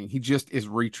anything. He just is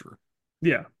Reacher.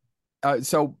 Yeah.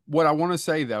 So what I want to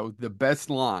say though, the best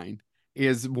line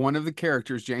is one of the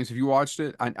characters. James, if you watched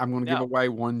it, I'm going to give no, away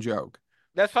one joke.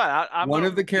 that's fine. I'm One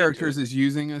going of the to get to characters it. is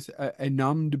using a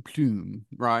nom de plume,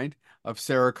 right, of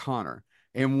Sarah Connor.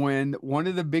 And when one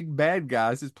of the big bad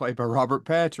guys is played by Robert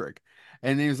Patrick,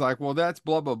 and he's like, "Well, that's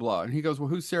blah blah blah," and he goes, "Well,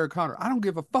 who's Sarah Connor? I don't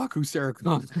give a fuck who Sarah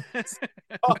Connor is."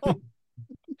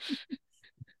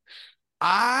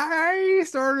 I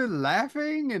started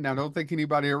laughing, and I don't think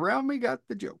anybody around me got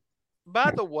the joke.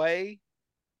 By the way,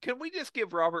 can we just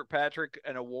give Robert Patrick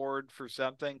an award for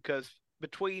something? Because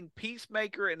between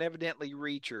Peacemaker and evidently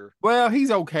Reacher. Well,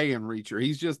 he's okay in Reacher.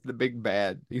 He's just the big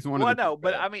bad. He's one of Well, the big no,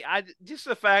 but bad. I mean, I just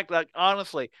the fact, like,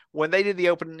 honestly, when they did the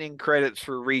opening credits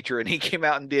for Reacher and he came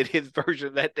out and did his version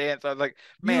of that dance, I was like,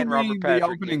 You man, Robert mean the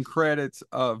Patrick opening gets. credits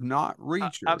of not I'm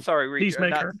Reacher, sorry, Reacher,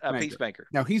 not Peacemaker. Peacemaker. Peacemaker.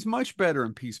 Now he's much better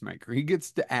in Peacemaker. He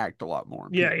gets to act a lot more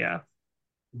in Yeah, Peacemaker. yeah.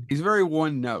 He's very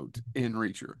one note in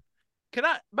Reacher. Can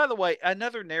I? By the way,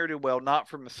 another narrative, well, not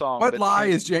from a song, What but lie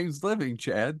and is James living,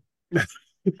 Chad?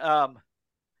 um,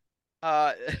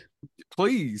 uh,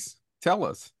 Please tell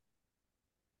us.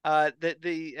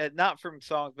 the not from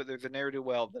songs, but there's a narrative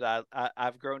well that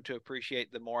I've grown to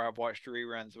appreciate the more I've watched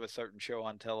reruns of a certain show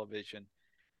on television,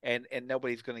 and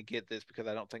nobody's going to get this because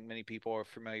I don't think many people are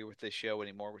familiar with this show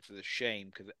anymore, which is a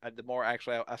shame because the more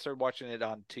actually I started watching it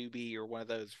on Tubi or one of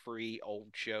those free old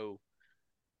show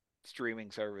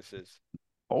streaming services.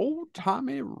 Old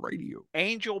timey radio.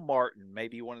 Angel Martin may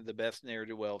be one of the best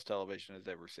narrative wells television has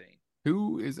ever seen.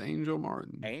 Who is Angel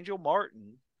Martin? Angel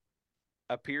Martin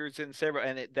appears in several,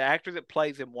 and the actor that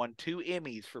plays him won 2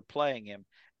 Emmys for playing him.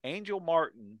 Angel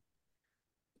Martin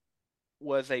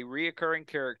was a reoccurring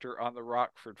character on the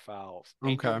Rockford Files.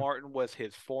 Angel Okay. Martin was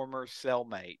his former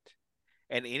cellmate,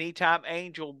 and anytime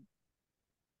Angel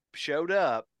showed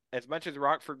up, as much as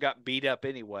Rockford got beat up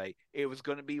anyway, it was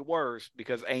going to be worse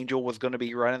because Angel was going to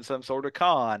be running some sort of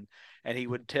con, and he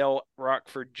would tell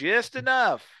Rockford just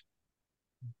enough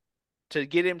to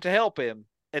get him to help him,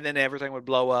 and then everything would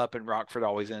blow up, and Rockford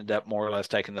always ended up more or less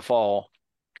taking the fall.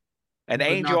 And But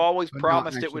Angel not always but not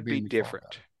promised it actually would be being the fall guy.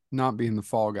 different. Not being the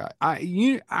fall guy.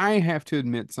 I have to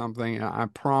admit something, and I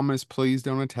promise, please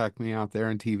don't attack me out there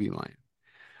in TV land.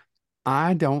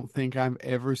 I don't think I've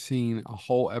ever seen a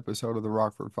whole episode of the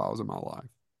Rockford Files in my life.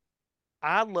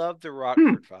 I love the Hmm.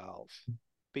 Rockford Files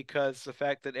because the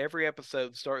fact that every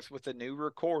episode starts with a new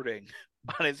recording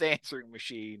on his answering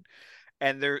machine,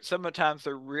 and they're sometimes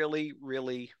they're really,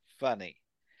 really funny.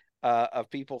 Of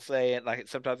people saying, like,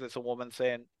 sometimes it's a woman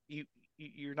saying,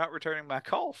 you're not returning my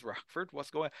calls, Rockford.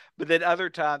 What's going on? But then other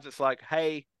times it's like,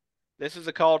 hey, this is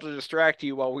a call to distract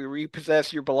you while we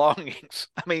repossess your belongings.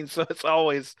 I mean, so it's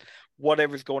always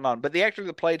whatever's going on. But the actor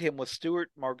that played him was Stuart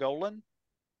Margolin.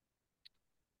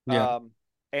 Yeah. Um,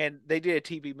 and they did a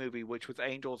TV movie which was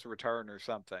Angel's Return or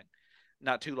something,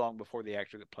 not too long before the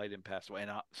actor that played him passed away.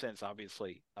 And since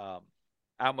obviously, I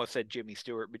almost said Jimmy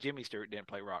Stewart, but Jimmy Stewart didn't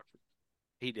play Rockford.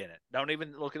 He didn't. Don't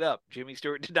even look it up. Jimmy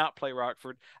Stewart did not play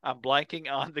Rockford. I'm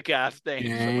blanking on the guy's name.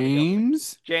 Somebody help me.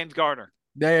 James. James Garner.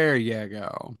 There you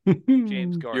go.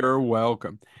 James Garner. You're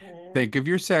welcome. Think of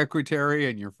your secretary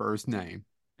and your first name.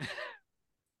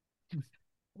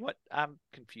 What? I'm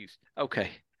confused. Okay.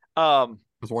 I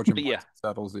was watching But yeah, Blazing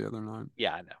Saddles the other night.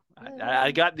 yeah, I know.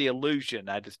 I got the illusion.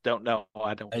 I just don't know.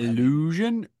 I don't.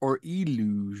 Illusion or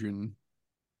illusion?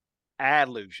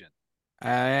 Illusion.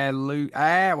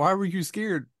 Why were you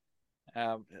scared?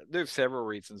 There's several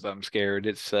reasons I'm scared.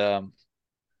 It's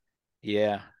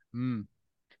yeah. Mm.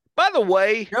 By the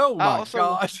way, Oh I my also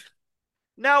gosh.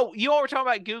 no, you all were talking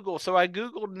about Google, so I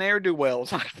Googled ne'er do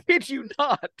wells. I kid you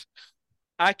not.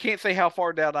 I can't say how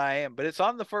far down I am, but it's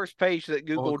on the first page that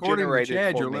Well, Google according to generated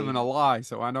Chad, for you're living me. a lie,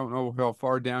 so I don't know how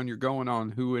far down you're going on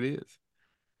who it is.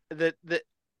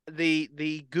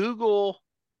 The Google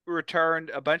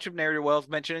returned a bunch of narrative wells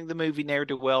mentioning the movie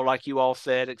narrative well, like you all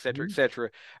said, et cetera, et Mhm. cetera.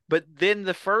 But then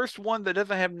the first one that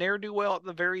doesn't have narrative well at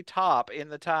the very top in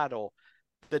the title,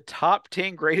 the top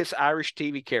 10 greatest Irish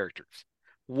TV characters.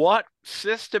 What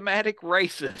systematic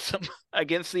racism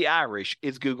against the Irish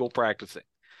is Google practicing?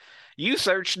 You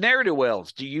search narrative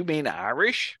wells. Do you mean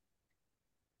Irish?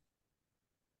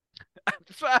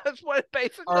 That's what it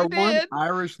Our basically one did.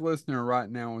 Irish listener right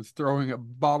now is throwing a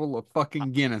bottle of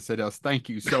fucking Guinness at us. Thank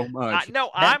you so much. No,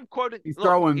 That- I'm quoting. He's Look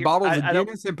throwing here. bottles of I don't.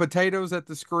 Guinness and potatoes at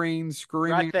the screen, Right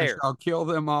screaming, I there. shall kill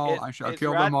them all. I shall It's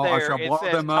kill them right all. I there. shall It blow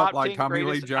says them up top like 10 Tommy Lee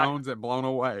greatest. Jones and blown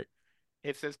away.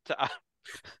 It says,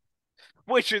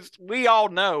 which is we all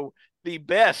know the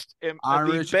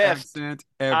Irish best accent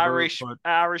ever, but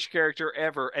Irish character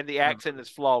ever, and the accent ever. is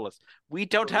flawless. We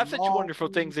don't have such wonderful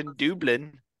things in Flawless.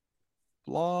 Dublin.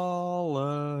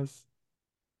 Flawless.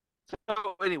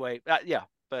 So anyway, yeah,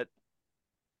 but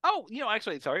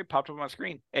actually, sorry, it popped up on my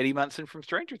screen. Eddie Munson from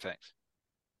Stranger Things.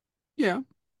 Yeah.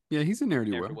 Yeah, he's in there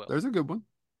Never well. will. There's a good one.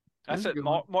 There's That's a a good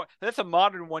one. that's a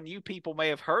modern one you people may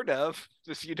have heard of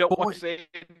if you don't Boy, watch the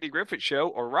Andy Griffith Show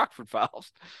or Rockford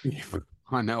Files.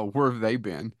 I know. Where have they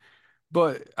been?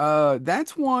 But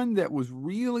that's one that was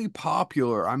really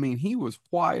popular. I mean, he was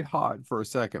white hot for a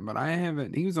second, but I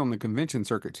haven't he was on the convention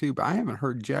circuit too, but I haven't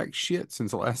heard jack shit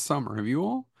since last summer. Have you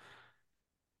all?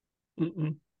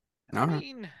 Mm-mm. I All right.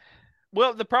 mean,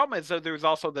 Well, the problem is, though, there's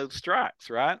also those strikes,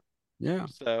 right? Yeah,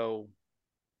 So,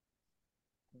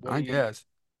 what I do you? guess.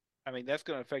 I mean, that's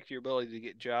going to affect your ability to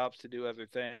get jobs, to do other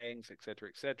things, et cetera,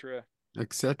 et cetera.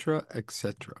 Etc.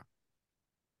 Etc.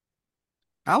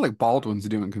 Alec Um, Baldwin's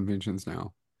doing conventions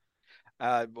now.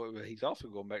 but he's also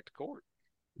going back to court.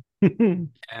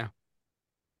 Yeah.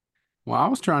 Well, I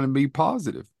was trying to be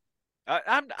positive.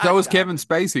 I, So is I, Kevin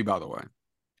Spacey, by the way.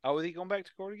 oh, is he going back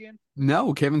to court again?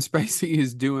 No, Kevin Spacey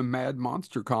is doing Mad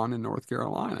Monster Con in North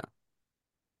Carolina.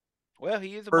 Well,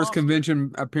 he is a First monster.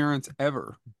 convention appearance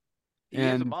ever. He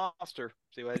is a And monster.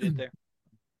 See what I did there?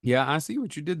 yeah, I see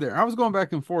what you did there. I was going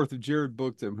back and forth if Jared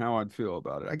booked him, how I'd feel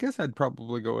about it. I guess I'd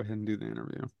probably go ahead and do the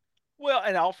interview. Well,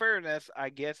 in all fairness, I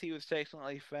guess he was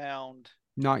technically found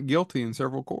Not guilty in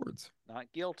several courts.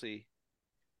 not guilty.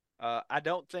 I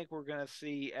don't think we're going to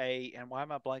see a. And why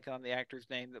am I blanking on the actor's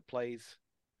name that plays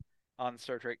on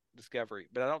Star Trek Discovery?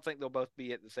 But I don't think they'll both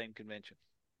be at the same convention.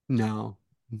 No,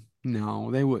 no,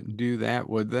 they wouldn't do that,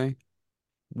 would they?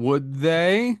 Would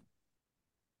they?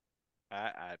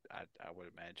 I would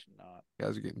imagine not. You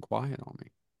guys are getting quiet on me.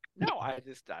 No,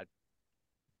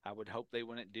 I would hope they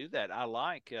wouldn't do that. I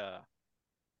like Kevin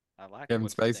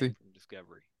what's his name Spacey? from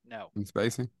Discovery. No, Kevin no.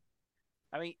 Spacey?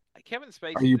 I mean, Kevin Are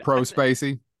Spacey. you pro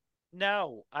Spacey?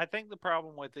 No, I think the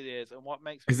problem with it is, and what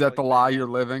makes me Is that really the lie mad. you're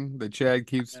living that Chad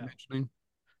keeps No, mentioning?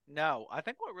 no. I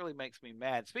think what really makes me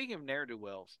mad. Speaking of ne'er do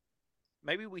wells,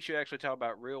 maybe we should actually talk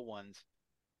about real ones.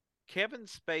 Kevin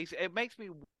Spacey. It makes me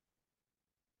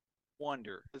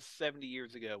wonder. 70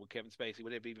 years ago, when Kevin Spacey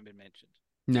would have even been mentioned.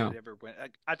 It would No, ever went.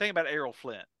 I think about Errol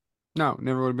Flynn. no,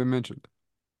 never would have been mentioned.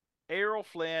 Errol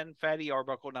Flynn, Fatty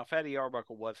Arbuckle. Now, Fatty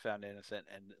Arbuckle was found innocent,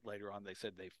 and later on they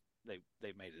said they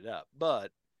made it up.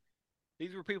 But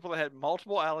these were people that had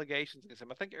multiple allegations against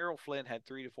him. I think Errol Flynn had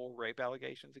 3 to 4 rape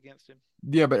allegations against him.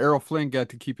 Yeah, but Errol Flynn got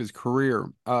to keep his career.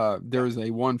 There Yeah, was a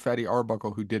one Fatty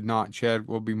Arbuckle who did not. Chad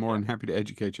will be more yeah, than happy to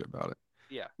educate you about it.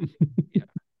 yeah, yeah.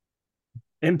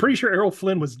 And pretty sure Errol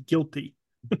Flynn was guilty.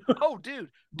 Oh, dude,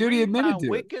 Dude, he read my admitted to it.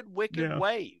 wicked, wicked Yeah.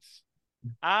 ways.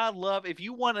 I love if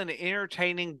you want an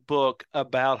entertaining book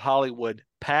about Hollywood,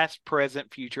 past,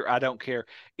 present, future, I don't care.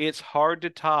 It's hard to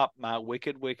top my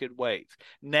wicked, wicked ways.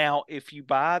 Now, if you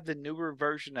buy the newer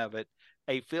version of it,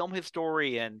 a film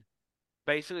historian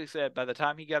basically said by the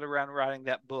time he got around writing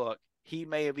that book, he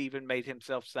may have even made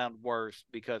himself sound worse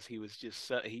because he was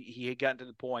just he had gotten to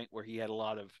the point where he had a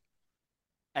lot of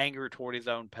anger toward his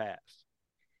own past.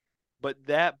 But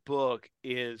that book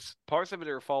is parts of it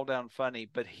are fall down funny,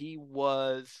 but he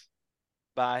was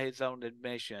by his own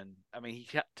admission. I mean, he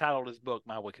titled his book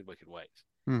 "My Wicked Wicked Ways."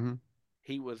 Hmm.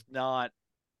 He was not.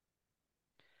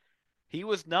 He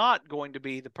was not going to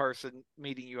be the person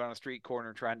meeting you on a street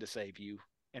corner trying to save you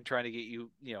and trying to get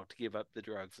you, to give up the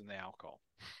drugs and the alcohol.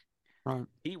 Right.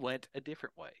 He went a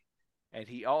different way, and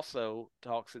he also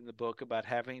talks in the book about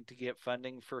having to get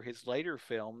funding for his later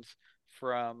films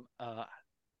from.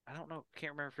 I don't know.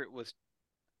 Can't remember if it was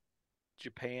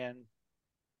Japan,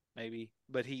 maybe,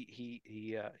 but he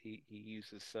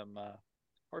uses some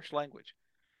harsh language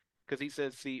because he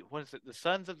says, "See, what is it? The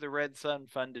Sons of the Red Sun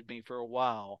funded me for a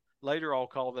while. Later, I'll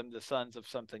call them the Sons of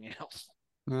something else,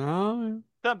 Oh,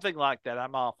 something like that."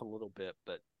 I'm off a little bit,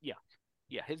 but yeah,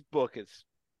 yeah, his book is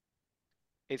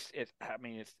it's. I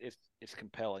mean, it's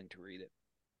compelling to read it.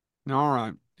 yeah. All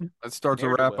right. Let's start to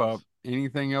Ne'er do wrap up. wells.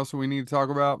 Anything else we need to talk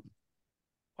about?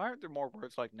 Why aren't there more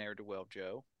words like ne'er do well,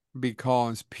 Joe?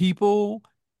 Because people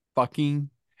fucking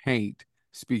hate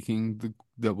speaking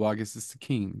the well, I guess it's the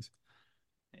Kings.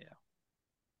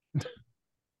 Yeah.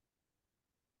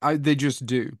 They just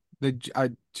do. I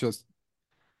just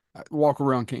walk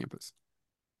around campus.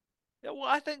 Yeah, well,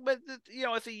 I think, but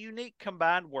it's a unique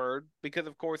combined word because,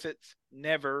 of course, it's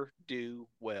never do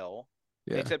well,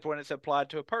 Yeah. except when it's applied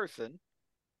to a person,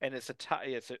 and it's a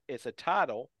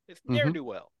title. It's ne'er Hmm. do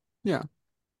well. Yeah.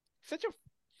 Such a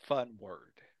fun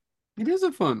word. It is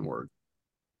a fun word.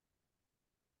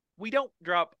 We don't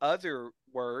drop other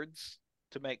words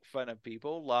to make fun of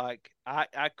people. Like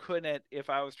I couldn't, if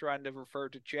I was trying to refer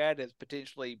to Chad as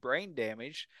potentially brain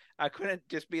damaged, I couldn't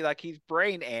just be like he's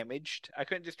brain damaged. I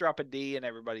couldn't just drop a D and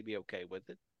everybody be okay with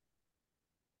it.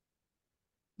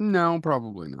 No,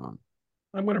 probably not.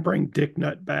 I'm going to bring Dick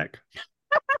Nut back.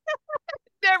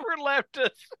 Never left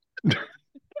us.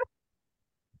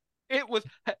 It was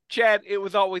Chad. It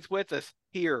was always with us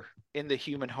here in the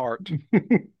human heart.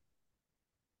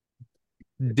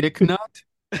 Dick nut?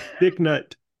 Dick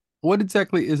Nut. What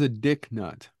exactly is a dick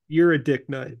nut? You're a Dick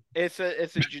Nut. It's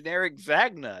a generic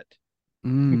Zagnut.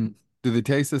 Mm. Do they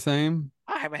taste the same?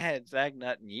 I haven't had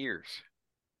Zagnut in years.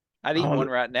 I'd eat one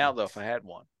right now though if I had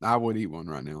one. I would eat one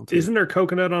right now too. Isn't there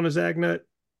coconut on a Zagnut?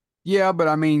 Yeah, but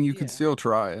I mean, you could Yeah. still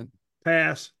try it.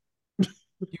 Pass.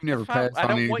 You never Fine. passed I on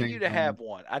don't want anything you to from, have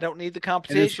one. I don't need the and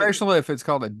competition. especially if it's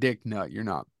called a dick nut, you're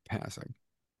not passing.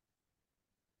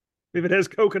 If it has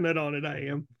coconut on it, I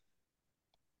am.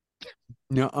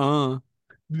 Nuh-uh.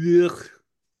 Ugh.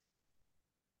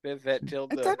 Is that till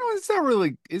It's, the it's not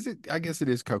really, is it? I guess it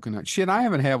is coconut. Shit, I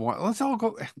haven't had one. Let's all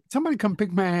go. Somebody come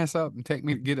pick my ass up and take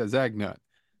me to get a Zag nut.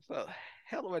 well,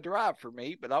 hell of a drive for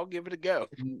me, but I'll give it a go.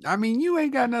 I mean, you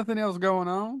ain't got nothing else going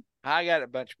on. I got a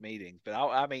bunch of meetings, but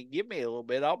I mean, give me a little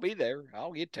bit. I'll be there.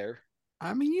 I'll get there.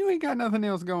 I mean, you ain't got nothing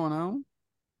else going on.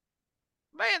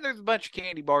 Man, there's a bunch of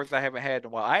candy bars I haven't had in a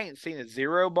while. I ain't seen a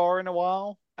Zero bar in a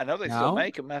while. I know they still No.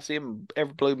 make them. I see them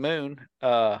every blue moon.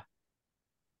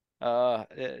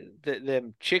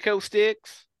 Them Chico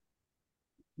sticks,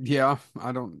 Yeah,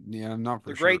 I don't. Yeah, not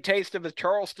for the sure. great taste of a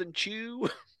Charleston chew.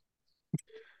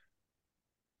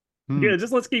 Hmm. Yeah,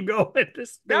 just let's keep going.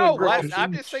 This feeling No, gross.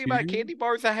 I'm just thinking about Chew. candy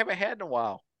bars I haven't had in a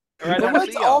while, or I Well, don't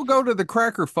let's see all go often. to the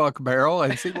Cracker Fuck barrel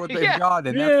and see what they've Yeah, got,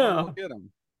 and that's where we'll Yeah. get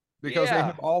them because they yeah.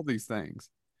 have all these things.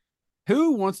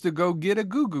 Who wants to go get a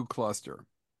Goo Goo cluster?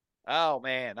 Oh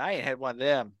man, I ain't had one of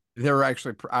them. They're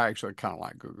actually, I actually kind of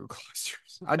like Goo Goo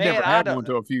clusters. I'd never Man, I had one don't.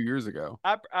 until a few years ago.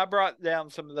 I brought down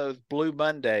some of those Blue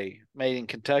Monday made in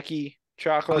Kentucky On a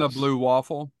chocolates. blue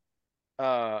waffle.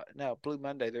 No, Blue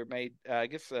Monday. They're made. I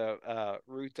guess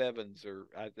Ruth Evans or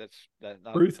that's that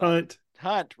not Ruth not Hunt.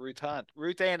 Hunt. Ruth Hunt.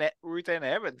 Ruth Ann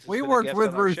Evans has We been a worked guest with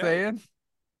on our Ruth show. Ann.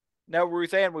 No,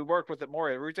 Ruth Ann. We worked with it more.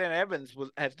 Ruth Ann Evans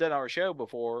has done our show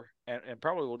before, and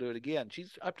probably will do it again.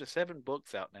 She's up to 7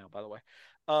 books out now, by the way.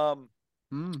 Um,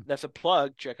 Hmm. that's a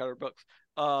plug. Check out her books.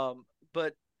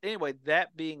 But anyway,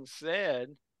 that being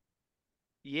said,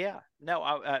 yeah, no,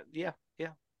 yeah, yeah,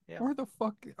 yeah. Where the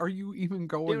fuck are you even Dude,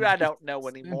 going I with this don't know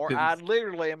anymore. I sentence?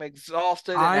 literally am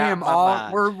exhausted and I out am of my all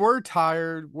mind. we're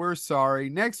tired. We're sorry.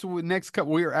 Next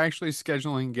couple we are actually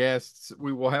scheduling guests.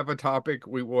 We will have a topic.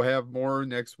 We will have more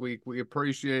next week. We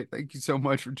appreciate it. Thank you so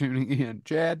much for tuning in.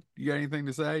 Chad, you got anything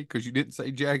to say? Because you didn't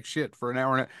say jack shit for an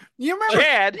hour and a you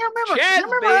Chad's remember being,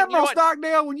 you know Admiral what?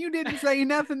 Stockdale when you didn't say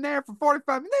nothing there for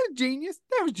 45 minutes? That was genius.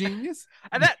 That was genius.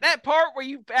 And that part where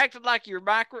you acted like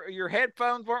your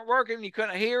headphones weren't working, you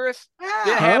couldn't hear us, didn't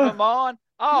Yeah. have Huh? them on.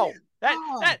 Yeah. Oh, that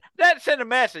Oh. that that sent a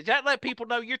message. That let people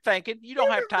know you're thinking. You don't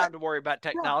You have remember time to worry about that?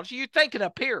 Right. technology. You're thinking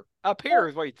up here. Up Or here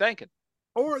is what you're thinking.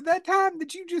 or that time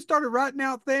that you just started writing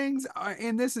out things,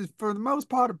 and this is for the most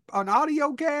part an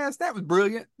audio cast. That was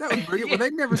brilliant. That was brilliant. Where Yeah,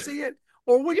 they never see it.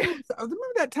 Or when yeah, you remember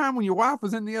that time when your wife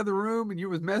was in the other room and you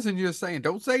was messaging you saying,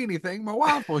 "Don't say anything. My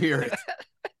wife will hear it.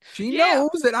 She yeah.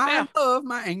 knows that I Now love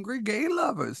my angry gay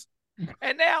lovers."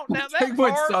 and now They that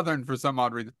went part southern for some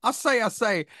odd reason. I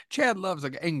say, Chad loves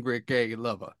an angry gay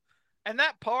lover. and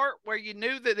that part where you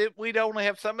knew that we'd only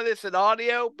have some of this in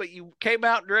audio, but you came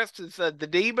out dressed as the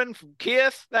demon from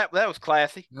Kiss. That was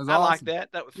classy. That was I like awesome.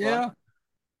 that. That was fun. Yeah,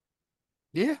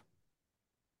 yeah.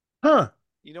 Huh.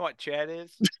 You know what Chad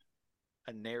is?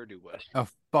 A ne'er do well. A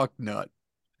fuck nut.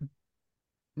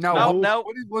 No, No, No, no.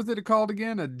 what was it called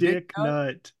again? A dick dick nut?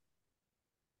 nut.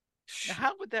 Now,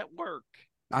 how would that work?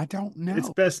 I don't It's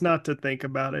know. best not to think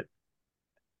about it.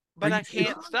 Are But you I sure?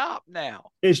 can't stop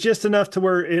now. It's just enough to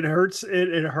where it hurts.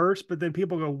 It hurts, but then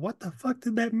people go, "What the fuck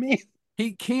did that mean?"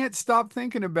 He can't stop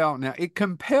thinking about now. It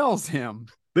compels him.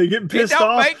 They get It pissed don't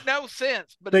off. make no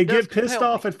sense, but They it does get pissed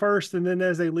compel off me. at first, and then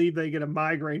as they leave, they get a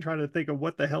migraine trying to think of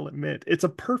what the hell it meant. It's a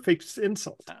perfect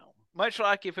insult. Oh, much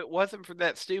like if it wasn't for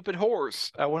that stupid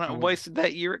horse, I wouldn't have wasted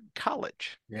that year at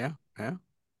college. Yeah, yeah,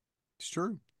 it's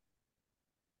true.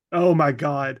 Oh my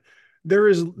God. There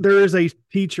is a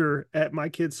teacher at my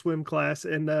kids' swim class,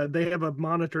 and they have a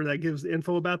monitor that gives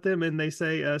info about them, and they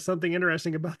say something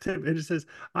interesting about them. And it says,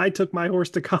 "I took my horse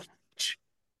to college."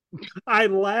 I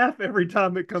laugh every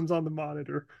time it comes on the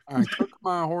monitor. I took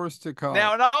my horse to Now,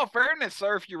 college. in all fairness,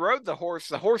 sir, if you rode the horse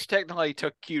technically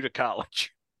took you to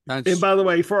college. And That's by the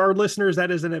way, for our listeners, that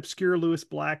is an obscure Lewis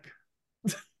Black I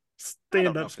don't know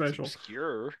stand-up if it's special.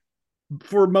 obscure.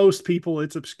 For most people,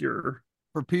 it's obscure.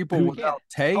 for people Who- Yeah. without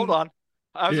taste. Hold on.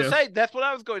 I was Yeah. gonna say that's what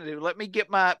I was going to do. Let me get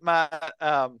my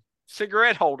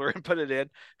cigarette holder and put it in.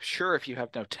 Sure, if you have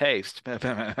no taste.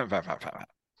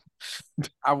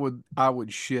 I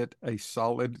would shit a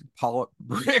solid polyp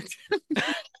brick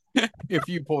if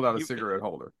you pulled out a You- cigarette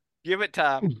holder. Give it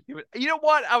time. You know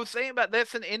what I was saying about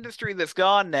that's an industry that's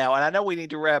gone now, and I know we need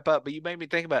to wrap up, but you made me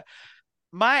think about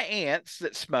my aunts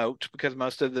that smoked because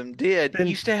most of them did And-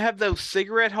 used to have those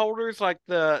cigarette holders like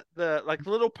the like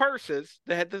little purses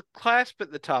that had the clasp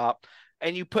at the top,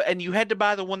 and you had to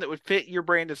buy the one that would fit your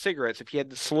brand of cigarettes. If you had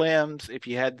the Slims, if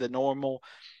you had the normal,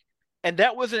 and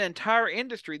that was an entire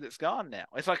industry that's gone now.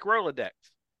 It's like Rolodex.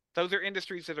 Those are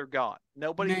industries that are gone.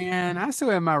 Nobody Man, I still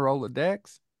have my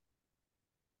Rolodex.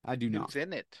 I do not. who's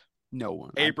in it. No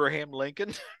one. Abraham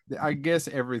Lincoln. I guess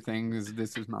everything is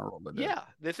this is my Rolodex. Yeah,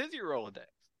 this is your Rolodex.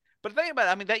 But think about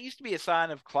it, I mean, that used to be a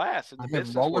sign of class in I the have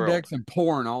business world. Rolodex and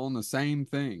porn all in the same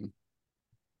thing.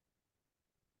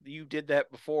 You did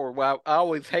that before. Well, I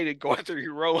always hated going through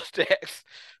your Rolodex.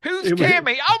 Who's It was-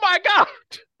 Tammy? Oh my God.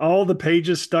 All the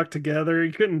pages stuck together.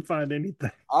 You couldn't find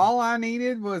anything. All I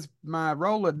needed was my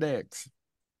Rolodex.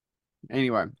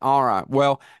 Anyway, all right.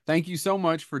 Well, thank you so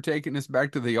much for taking us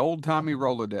back to the old timey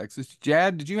Rolodexes.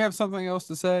 Jad, did you have something else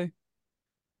to say?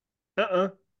 Uh-uh.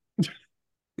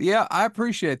 Yeah, I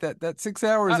appreciate that. That 6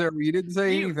 hours I- there where you didn't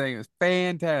say you- anything is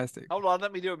fantastic. Hold on,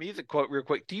 let me do a music quote real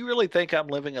quick. Do you really think I'm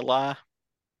living a lie?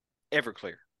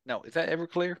 Everclear. No, is that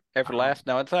Everclear? Everlast?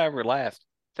 No, it's not Everlast.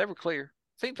 It's Everclear.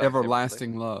 Seems like it's Everclear.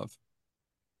 Everlasting love.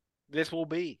 This will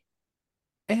be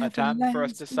a time for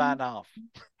us to sign off.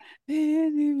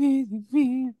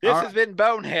 Everlasting. This All has been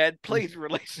Bonehead. Please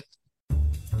release it.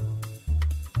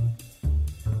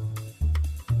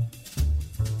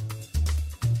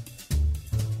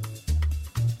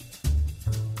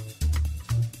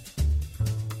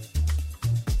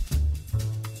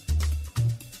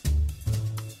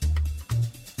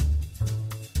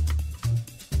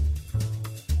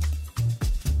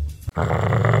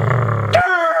 right.